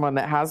knows someone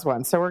that has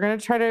one. So we're going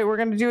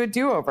to do a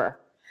do-over.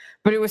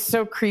 But it was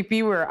so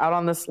creepy. We were out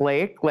on this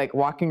lake, like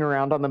walking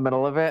around on the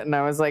middle of it. And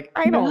I was like,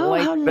 I don't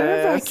like how this.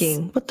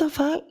 nerve-wracking. What the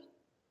fuck?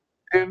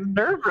 It's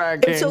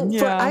nerve-wracking. And so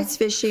for ice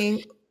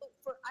fishing,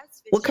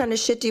 what kind of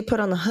shit do you put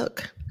on the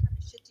hook?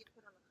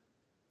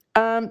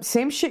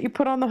 Same shit you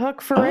put on the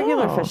hook for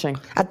regular fishing.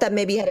 I thought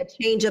maybe you had to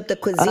change up the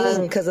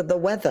cuisine because of the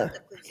weather.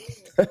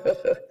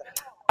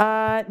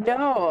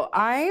 No,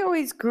 I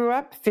always grew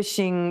up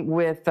fishing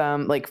with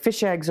like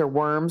fish eggs or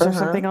worms or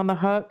something on the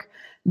hook.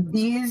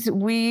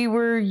 We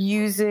were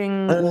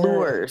using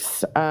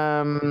lures, like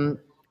a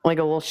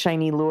little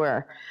shiny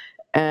lure.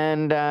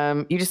 And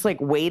you just like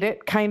weight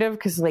it kind of,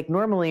 because like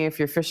normally if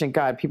you're fishing,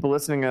 God, people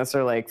listening to us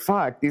are like,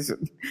 fuck, this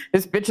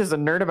bitch is a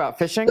nerd about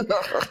fishing.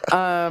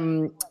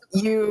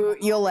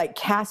 You'll like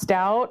cast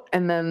out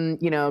and then,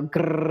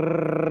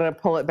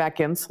 pull it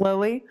back in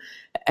slowly,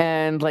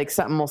 and like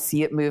something will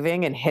see it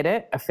moving and hit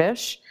it, a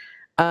fish.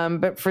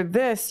 But for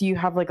this, you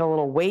have like a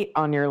little weight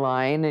on your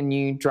line and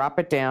you drop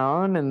it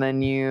down and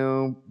then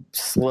you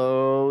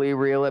slowly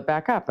reel it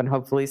back up and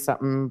hopefully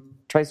something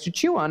tries to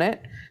chew on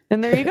it.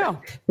 And there you go.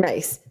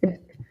 Nice.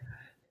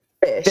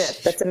 Fish.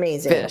 That's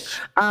amazing. Fish.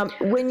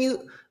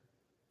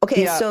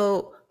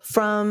 So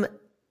from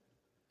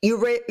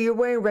you're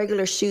wearing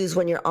regular shoes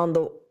when you're on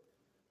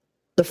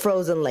the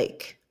frozen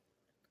lake.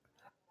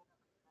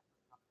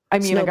 I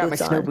mean, I got my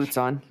snow boots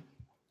on.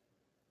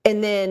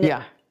 And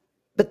then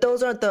but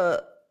those aren't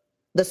the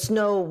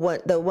snow one,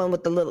 the one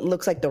with the little,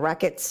 looks like the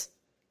rackets.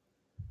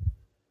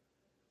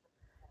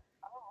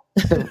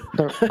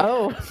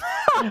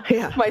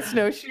 Yeah, my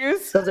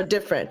snowshoes. Those are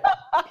different.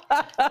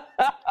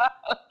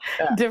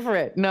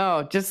 Different.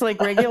 No, just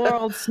like regular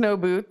old snow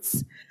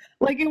boots.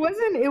 Like it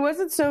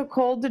wasn't so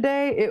cold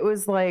today. It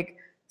was like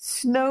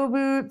snow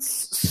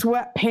boots,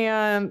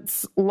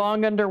 sweatpants,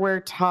 long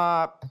underwear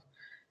top,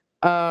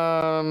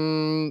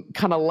 kind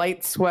of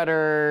light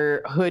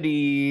sweater,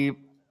 hoodie,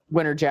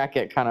 winter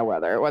jacket kind of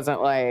weather. It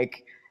wasn't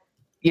like,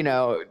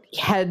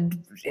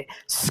 head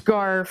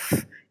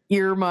scarf,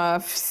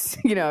 earmuffs,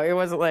 it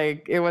wasn't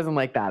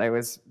like that. It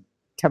was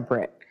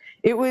temperate.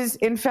 It was,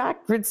 in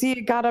fact, Ritzy,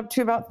 it got up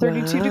to about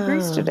 32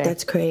 degrees today.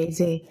 That's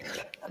crazy.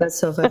 That's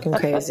so fucking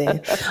crazy.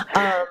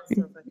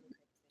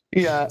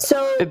 Yeah.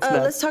 So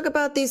let's talk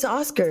about these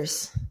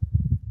Oscars.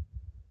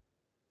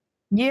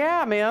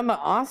 Yeah, man, the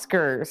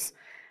Oscars.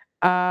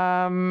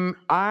 I've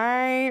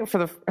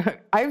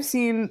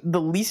seen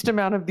the least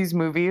amount of these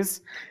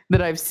movies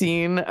that I've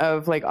seen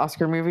of like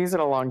Oscar movies in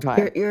a long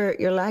time.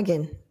 You're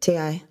lagging,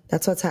 T.I.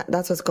 That's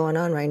what's going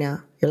on right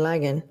now. You're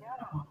lagging.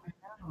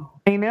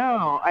 I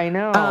know.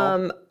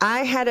 I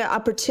had an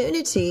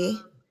opportunity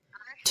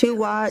to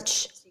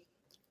watch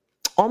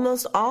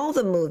almost all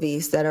the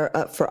movies that are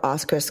up for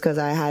Oscars because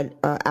I had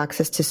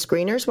access to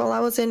screeners while I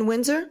was in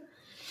Windsor.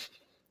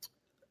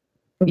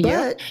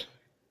 But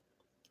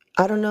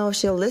I don't know if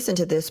she'll listen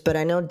to this, but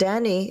I know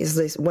Danny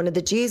is one of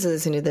the G's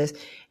listening to this.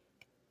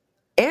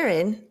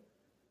 Erin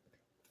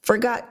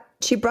forgot,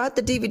 she brought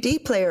the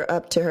DVD player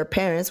up to her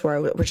parents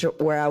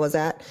where I was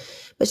at,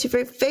 but she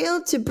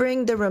failed to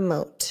bring the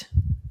remote.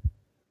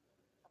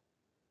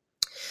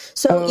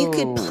 So you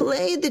could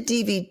play the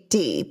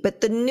DVD,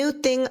 but the new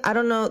thing, I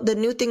don't know, the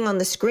new thing on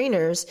the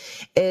screeners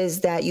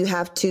is that you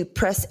have to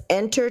press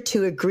enter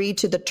to agree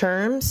to the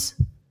terms.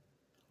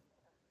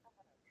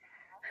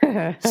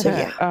 So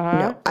yeah,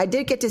 no, I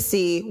did get to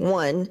see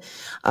one,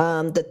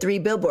 the 3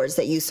 billboards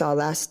that you saw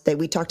that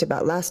we talked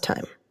about last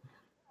time.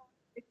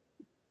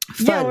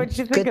 Fun, yeah, what'd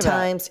you think good of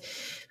times. That?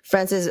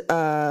 Frances,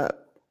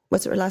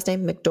 what's her last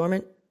name?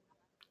 McDormand.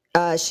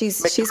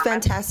 She's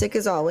fantastic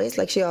as always,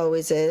 like she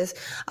always is.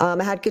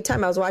 I had a good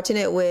time. I was watching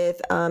it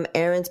with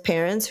Erin's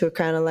parents, who are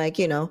kind of like,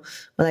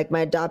 like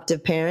my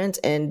adoptive parents,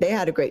 and they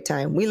had a great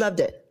time. We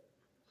loved it.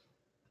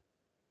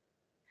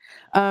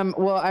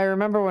 Well, I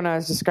remember when I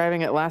was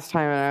describing it last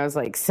time, and I was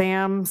like,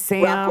 Sam.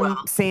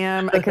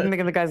 I couldn't think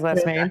of the guy's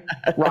last name.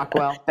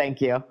 Rockwell. Thank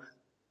you.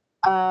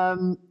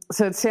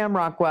 So it's Sam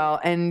Rockwell,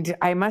 and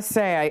I must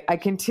say, I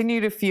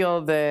continue to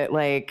feel that,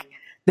 like,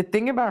 the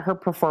thing about her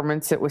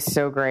performance that was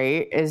so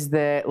great is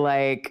that,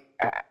 like,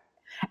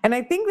 and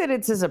I think that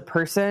it's as a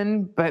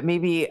person, but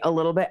maybe a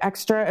little bit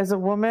extra as a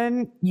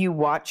woman, you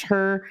watch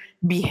her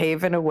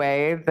behave in a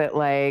way that,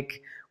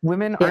 like,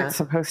 women aren't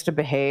supposed to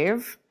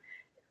behave.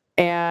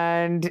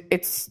 And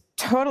it's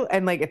total,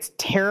 and like, it's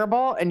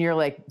terrible. And you're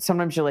like,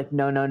 sometimes you're like,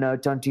 no,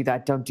 don't do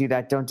that.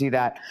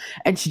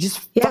 And she just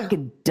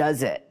fucking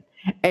does it.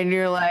 And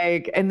you're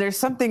like, and there's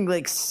something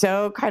like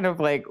so kind of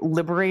like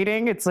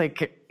liberating. It's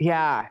like,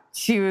 yeah,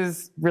 she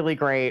was really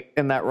great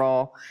in that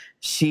role.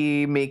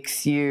 She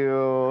makes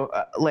you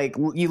like,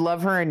 you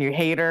love her and you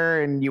hate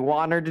her and you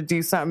want her to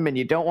do something and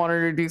you don't want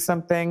her to do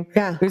something.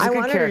 Yeah. I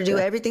wanted her to do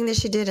everything that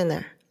she did in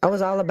there. I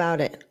was all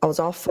about it. I was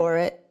all for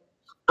it.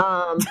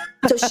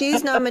 So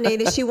she's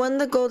nominated. She won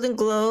the Golden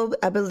Globe.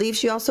 I believe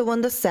she also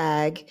won the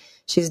SAG.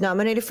 She's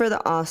nominated for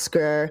the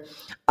Oscar.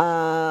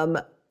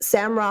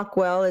 Sam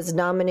Rockwell is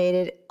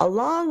nominated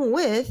along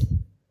with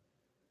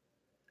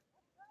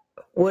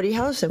Woody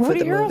Harrelson for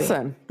the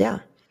movie. Yeah.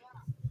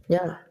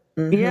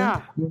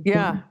 Mm-hmm.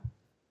 Yeah.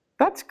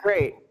 That's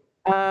great.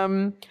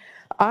 I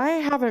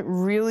haven't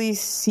really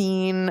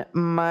seen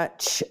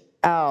much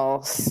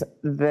else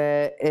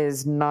that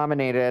is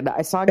nominated.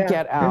 I saw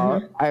Get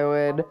Out.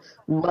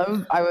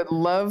 Mm-hmm. I would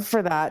love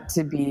for that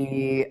to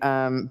be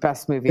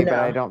best movie, but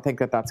I don't think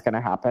that that's going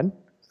to happen.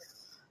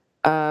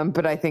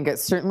 But I think it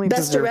certainly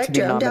best deserves to be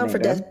nominated. I'm down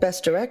for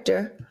best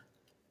director.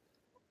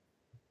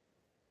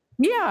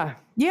 Yeah,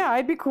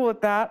 I'd be cool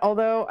with that.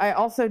 Although I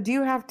also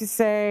do have to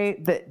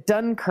say that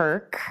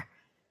Dunkirk,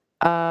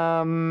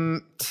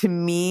 to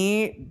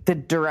me, the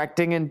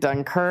directing in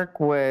Dunkirk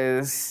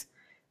was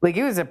like,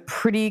 it was a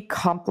pretty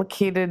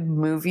complicated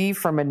movie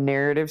from a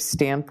narrative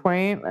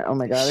standpoint. Oh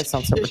my God, I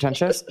sound so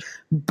pretentious.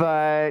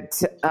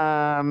 But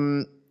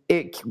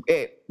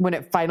it when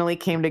it finally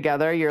came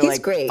together, you're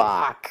like, great.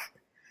 Fuck.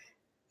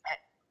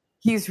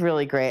 He's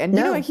really great. And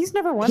you know what? He's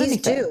never won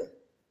anything. Due.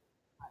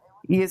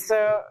 Yeah,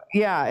 so,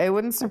 yeah, it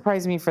wouldn't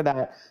surprise me for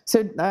that.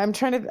 So I'm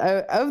trying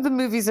to, of the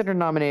movies that are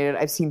nominated,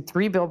 I've seen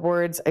 3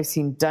 Billboards, I've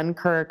seen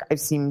Dunkirk,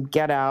 I've seen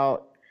Get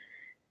Out,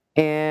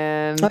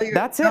 and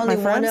that's it, my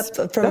friends.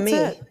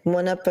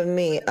 One up from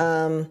me.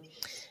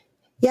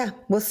 Yeah,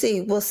 we'll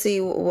see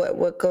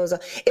what goes on.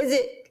 Is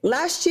it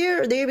last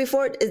year or the year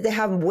before? Did they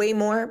have way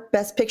more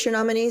Best Picture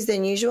nominees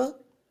than usual?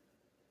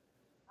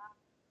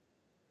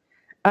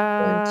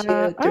 1, 2,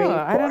 3, 4,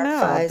 I don't know.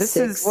 5,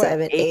 6,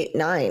 7, 8,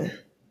 9.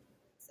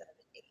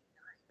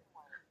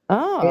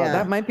 Oh, yeah.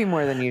 That might be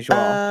more than usual.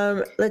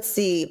 Let's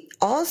see.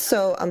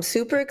 Also, I'm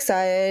super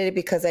excited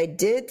because I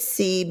did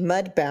see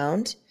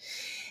Mudbound,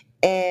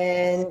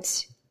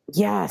 and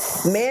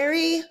yes,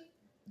 Mary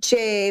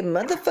J.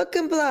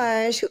 motherfucking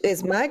Blige, who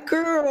is my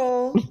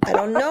girl. I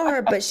don't know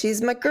her, but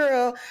she's my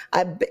girl.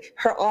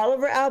 All of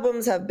her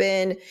albums have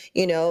been,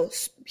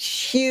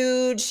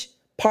 huge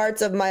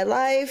parts of my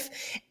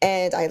life,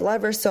 and I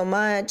love her so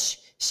much.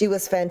 She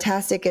was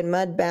fantastic in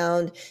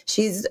Mudbound.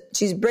 She's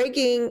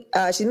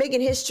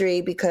making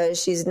history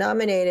because she's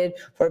nominated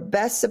for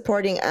Best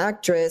Supporting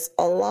Actress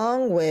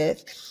along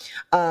with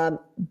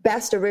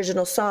Best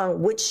Original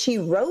Song, which she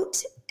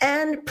wrote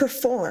and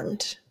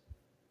performed.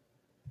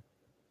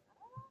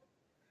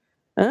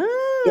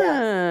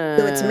 Yeah,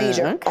 so it's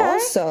major. Okay.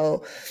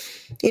 Also,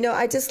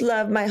 I just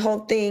love, my whole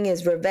thing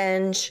is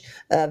revenge,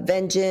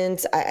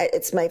 vengeance.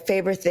 It's my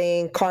favorite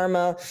thing,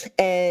 karma.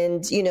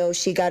 And,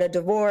 she got a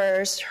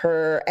divorce.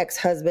 Her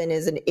ex-husband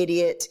is an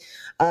idiot.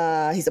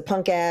 He's a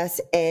punk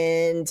ass.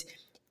 And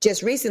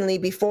just recently,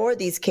 before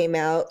these came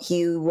out,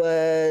 he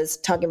was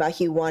talking about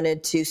he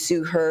wanted to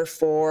sue her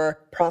for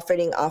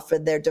profiting off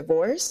of their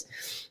divorce.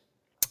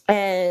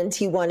 And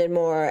he wanted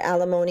more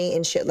alimony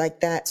and shit like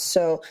that.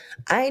 So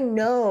I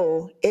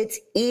know it's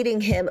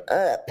eating him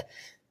up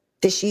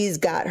that she's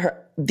got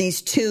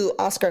these 2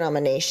 Oscar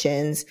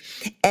nominations.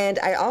 And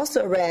I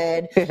also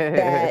read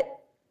that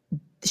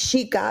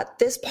she got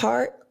this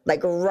part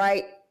like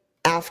right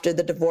after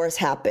the divorce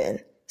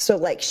happened. So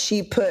like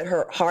she put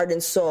her heart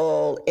and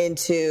soul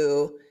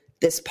into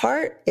this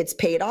part. It's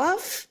paid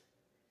off.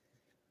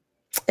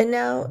 And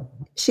now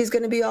she's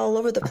going to be all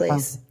over the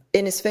place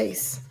in his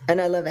face.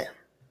 And I love it.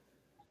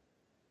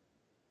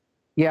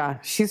 Yeah,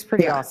 she's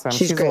pretty awesome.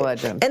 She's great. A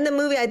legend. And the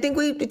movie, I think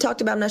we talked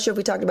about, I'm not sure if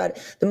we talked about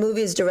it. The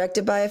movie is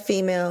directed by a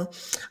female.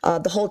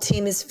 The whole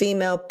team is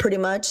female, pretty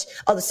much.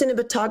 The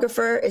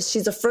cinematographer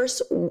she's the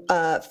first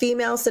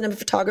female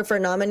cinematographer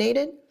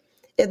nominated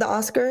in the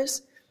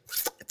Oscars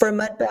for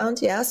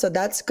Mudbound. Yeah, so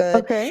that's good.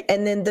 Okay.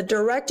 And then the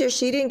director,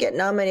 she didn't get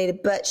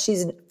nominated, but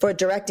she's for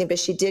directing, but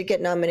she did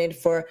get nominated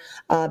for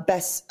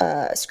best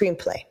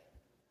screenplay.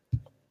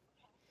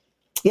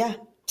 Yeah.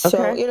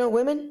 So,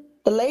 women,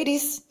 the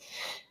ladies.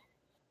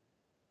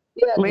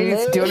 Yeah,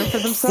 ladies doing it for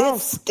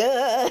themselves.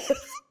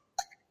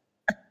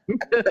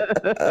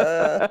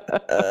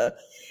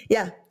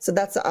 Yeah, so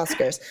that's the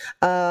Oscars.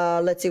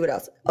 Let's see what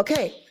else.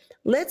 Okay,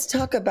 let's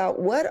talk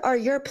about what are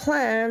your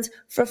plans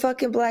for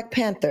fucking Black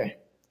Panther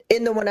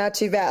in the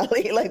Wenatchee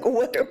Valley? Like,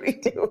 what are we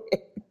doing?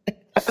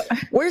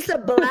 Where's the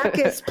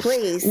blackest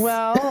place?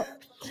 Well,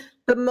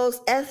 the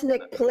most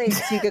ethnic place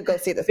you could go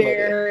see this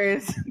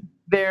movie.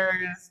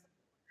 There's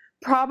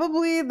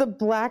probably the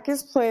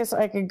blackest place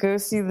I could go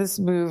see this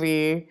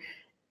movie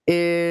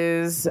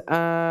is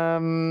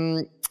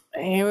it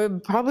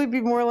would probably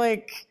be more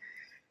like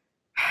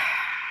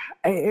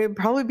it would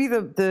probably be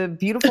the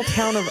beautiful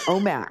town of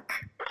Omak,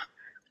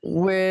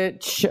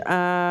 which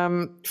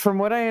from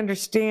what I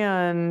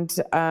understand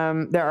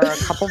there are a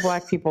couple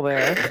black people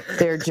there.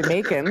 They're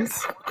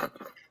Jamaicans.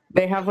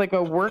 They have like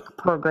a work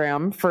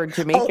program for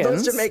Jamaicans. Oh,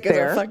 those Jamaicans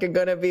are fucking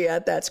gonna be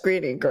at that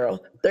screening,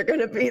 girl. They're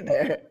gonna be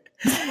there.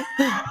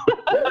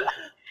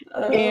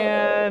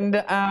 And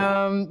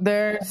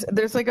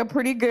there's like a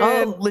pretty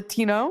good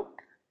Latino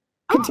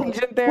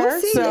contingent there.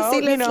 We'll see.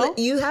 So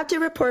you have to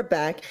report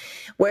back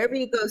wherever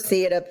you go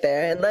see it up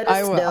there, and let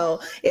us know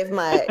if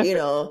my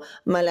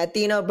my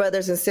Latino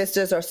brothers and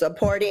sisters are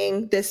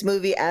supporting this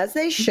movie as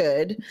they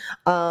should.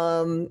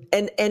 And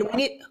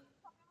it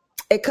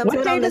comes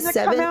out on the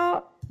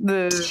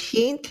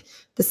 17th,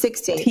 the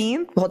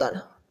 16th. Hold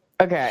on.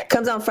 Okay.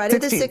 Comes on Friday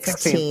the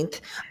 16th.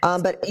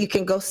 But you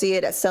can go see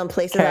it at some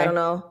places. Okay. I don't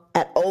know,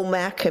 at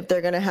OMAC, if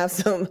they're going to have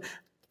some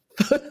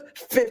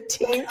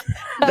 15th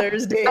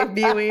Thursday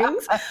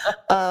viewings.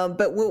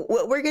 But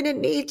what we're going to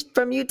need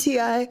from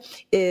UTI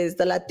is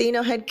the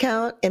Latino head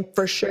count, and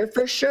for sure,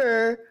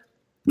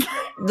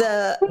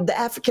 the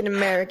African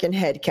American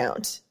head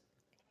count.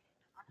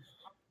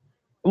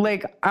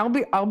 Like,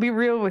 I'll be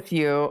real with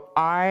you.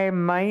 I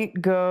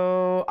might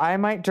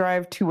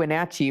drive to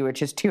Wenatchee,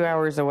 which is 2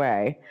 hours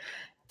away,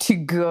 to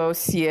go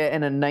see it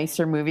in a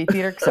nicer movie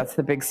theater, because that's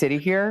the big city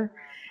here.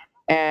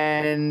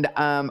 And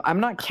I'm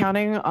not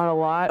counting on a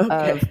lot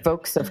of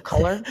folks of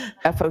color,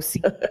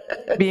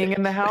 FOC, being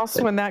in the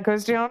house when that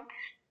goes down.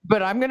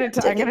 But I'm gonna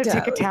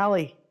take a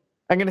tally.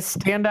 I'm gonna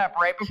stand up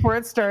right before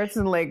it starts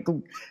and like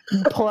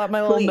pull out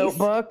my little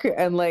notebook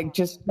and like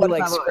just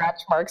like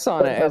scratch marks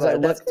on it as I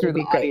look through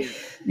the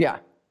audience. Yeah,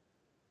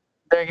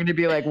 they're gonna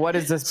be like, "What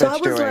is this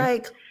bitch doing?" So I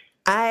was like,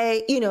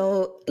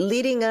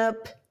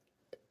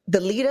 the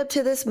lead up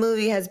to this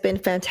movie has been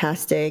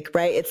fantastic,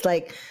 right? It's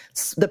like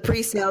the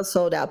pre-sale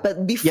sold out,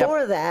 but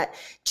before that,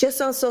 just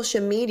on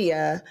social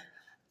media,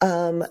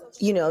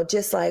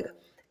 just like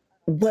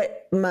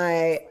what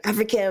my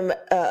African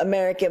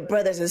American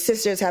brothers and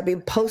sisters have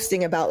been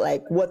posting about,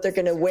 like what they're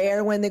going to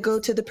wear when they go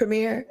to the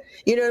premiere.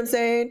 You know what I'm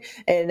saying?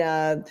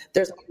 And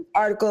there's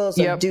articles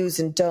of do's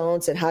and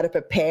don'ts and how to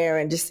prepare,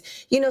 and just,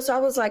 so I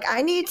was like,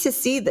 I need to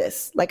see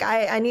this. Like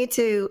I need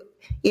to,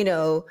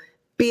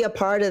 be a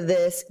part of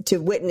this, to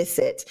witness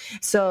it.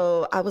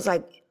 So I was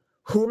like,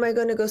 who am I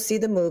going to go see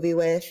the movie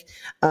with?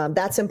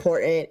 That's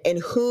important. And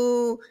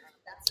who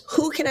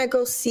can I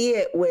go see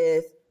it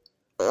with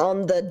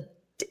on the,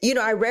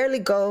 I rarely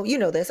go,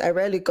 I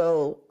rarely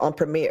go on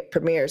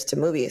premieres to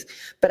movies,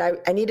 but I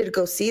needed to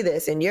go see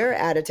this, and you're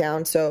out of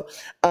town. So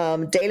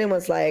Dalen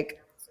was like,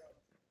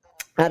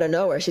 out of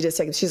nowhere,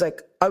 she's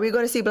like, are we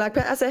going to see Black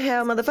Panther? I said,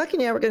 hell motherfucking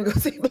yeah, we're going to go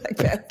see Black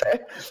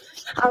Panther.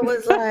 I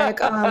was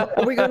like,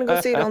 are we going to go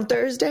see it on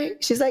Thursday?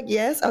 She's like,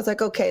 yes. I was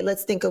like, okay,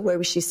 let's think of where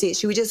we should see it.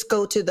 Should we just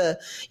go to the,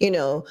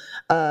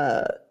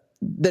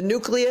 the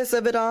nucleus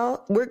of it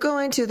all? We're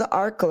going to the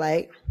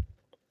ArcLight,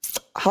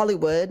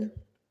 Hollywood,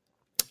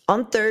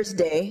 on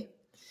Thursday.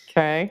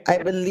 Okay. I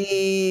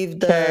believe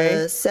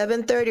the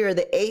 7:30 or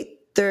the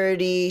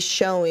 8:30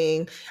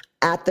 showing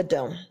at the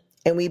Dome.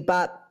 And we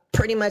bought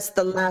pretty much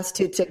the last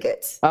two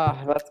tickets. Oh,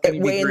 that's going to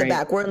be way great. In the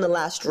back. We're in the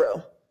last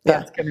row.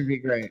 That's going to be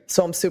great.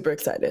 So I'm super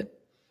excited.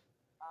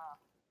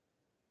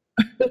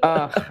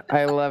 Oh,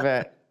 I love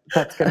it.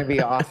 That's going to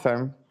be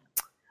awesome.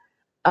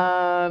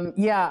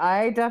 Yeah,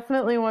 I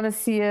definitely want to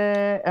see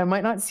it. I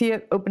might not see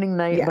it opening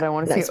night, but I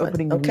want to see it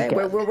opening weekend.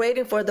 Okay, we're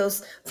waiting for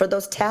those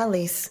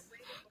tallies.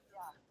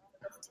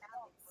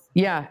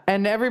 Yeah,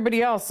 and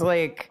everybody else,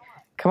 like,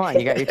 come on,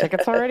 you got your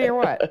tickets already or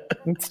what?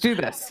 Let's do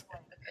this.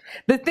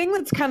 The thing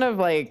that's kind of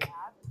like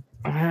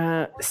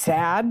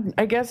sad,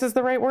 I guess is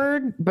the right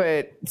word,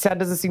 but sad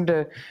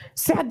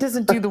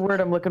doesn't do the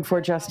word I'm looking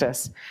for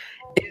justice.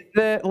 Is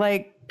that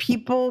like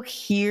people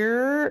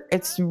here,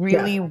 it's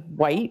really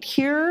white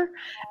here.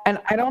 And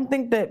I don't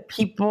think that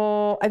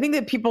I think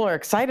that people are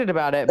excited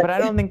about it, but I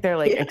don't think they're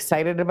like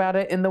excited about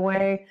it in the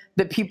way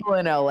that people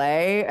in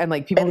LA and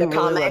like people who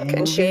really love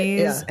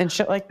movies and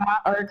shit like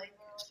that are.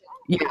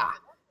 Yeah.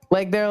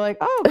 Like they're like,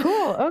 oh,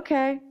 cool.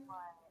 Okay.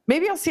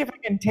 Maybe I'll see if I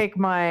can take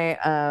my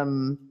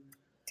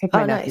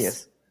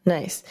nephews.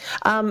 Nice.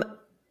 What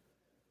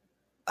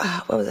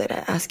was I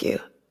going to ask you?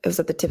 It was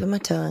at the tip of my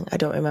tongue. I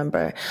don't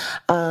remember.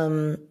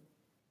 I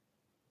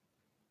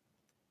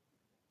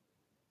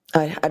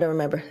don't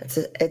remember.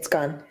 It's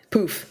gone.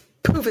 Poof.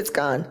 It's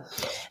gone.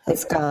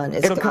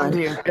 It'll come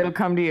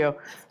to you.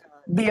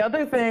 The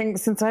other thing,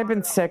 since I've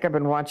been sick, I've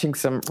been watching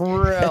some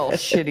real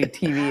shitty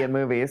TV and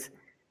movies.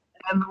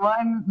 And the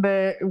one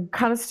that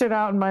kind of stood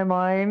out in my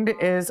mind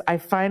is I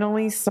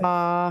finally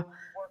saw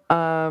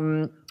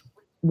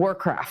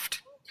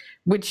Warcraft,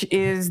 which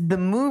is the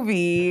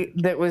movie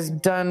that was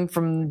done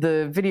from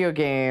the video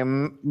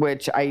game,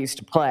 which I used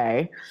to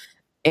play.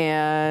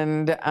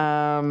 And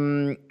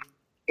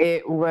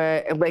it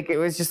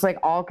was just like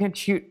all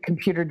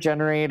computer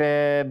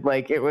generated.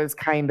 Like it was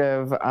kind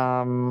of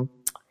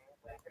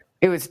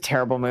it was a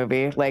terrible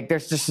movie. Like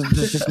there's just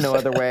no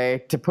other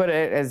way to put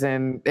it,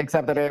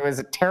 except that it was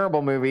a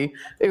terrible movie.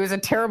 It was a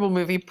terrible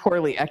movie,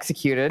 poorly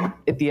executed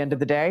at the end of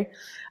the day.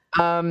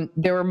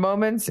 There were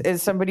moments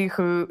as somebody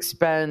who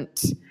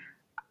spent,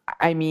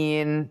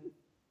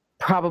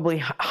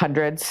 probably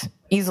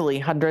easily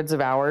hundreds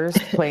of hours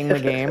playing the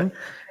game.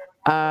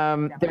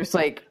 There's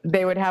like,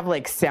 they would have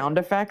like sound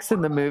effects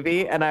in the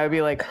movie and I would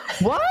be like,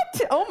 what?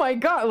 Oh my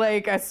God.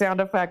 Like a sound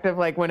effect of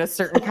like when a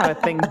certain kind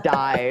of thing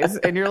dies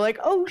and you're like,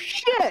 oh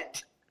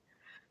shit.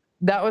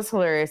 That was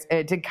hilarious.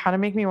 It did kind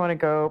of make me want to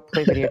go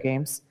play video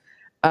games.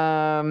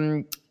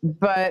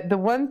 But the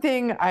one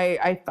thing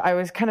I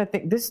was kind of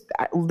this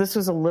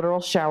was a literal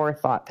shower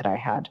thought that I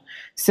had.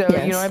 So,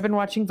 I've been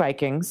watching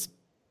Vikings.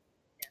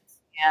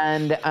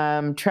 And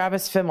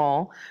Travis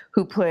Fimmel,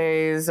 who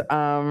plays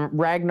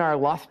Ragnar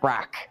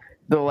Lothbrok,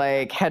 the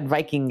like head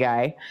Viking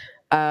guy,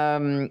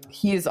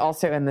 he is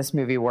also in this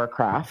movie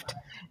Warcraft.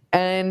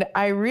 And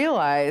I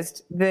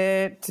realized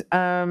that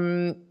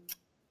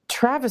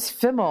Travis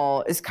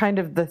Fimmel is kind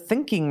of the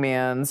thinking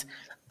man's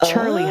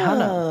Charlie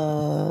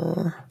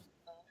Hunnam.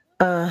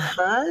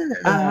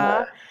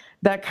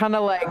 That kind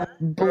of like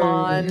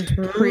blonde,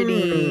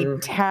 pretty,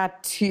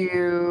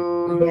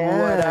 tattoo,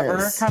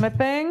 whatever kind of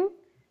thing.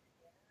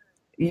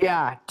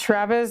 Yeah,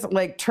 Travis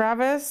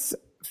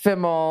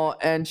Fimmel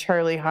and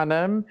Charlie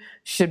Hunnam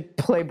should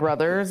play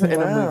brothers in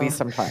a movie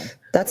sometime.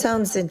 That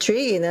sounds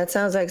intriguing. That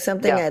sounds like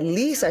something at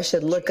least I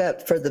should look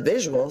up for the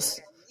visuals.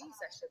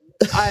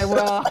 I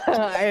will.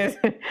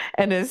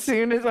 And as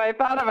soon as I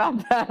thought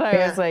about that,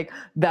 I was like,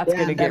 that's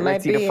going to get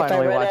Ritzy to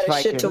finally watch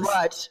Vikings. Shit to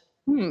watch.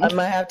 I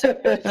might have to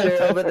picture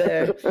over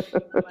there.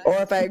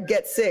 Or if I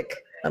get sick,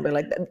 I'll be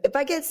like, if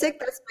I get sick,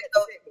 that's my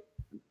go-to.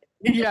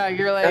 Yeah,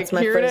 you're like, that's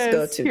my first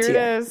go-to. Here it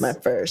is. My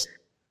first.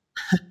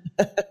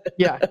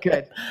 Yeah,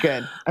 good.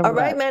 All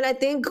right, man. I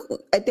think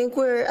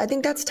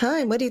that's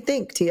time. What do you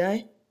think,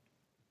 Ti?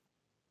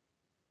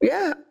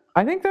 Yeah,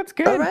 I think that's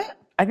good. All right,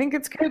 I think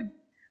it's good.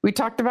 We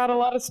talked about a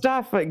lot of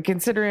stuff, like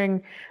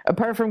considering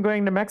apart from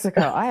going to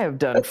Mexico, I have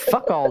done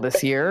fuck all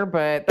this year,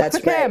 but that's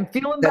okay. Right. I'm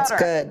feeling better.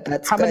 That's good.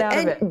 That's coming good. Out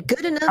and of it.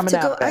 Good enough to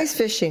go ice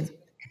fishing.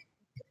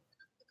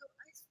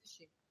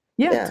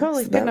 Yeah,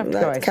 totally. Good enough to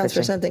go ice counts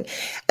fishing. For something.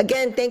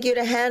 Again, thank you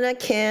to Hannah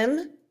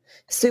Kim.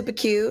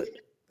 Supahcute.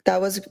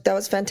 That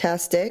was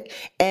fantastic.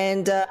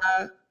 And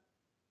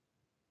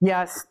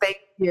yes, thank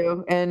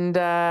you. And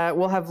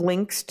we'll have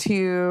links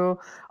to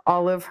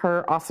all of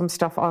her awesome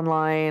stuff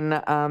online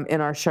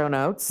in our show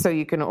notes. So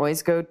you can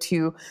always go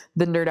to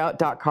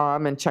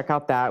thenerdout.com and check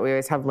out that. We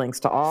always have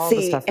links to all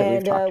the stuff that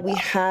we've talked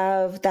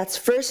about. That's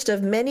first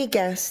of many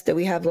guests that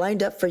we have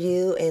lined up for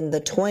you in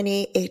the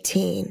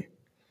 2018.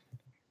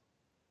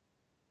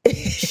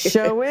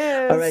 Show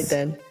is. All right,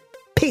 then.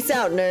 Peace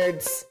out,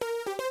 nerds.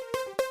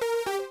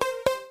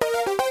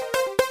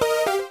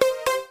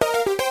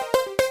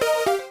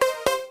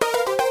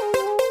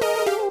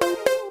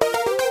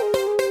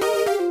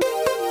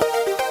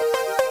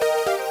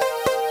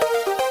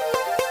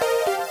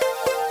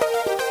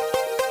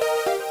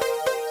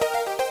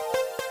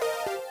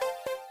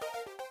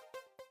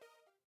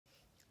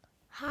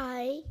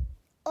 Hi,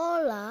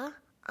 hola,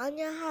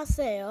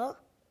 안녕하세요.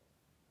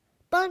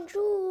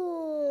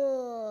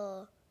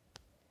 Bonjour.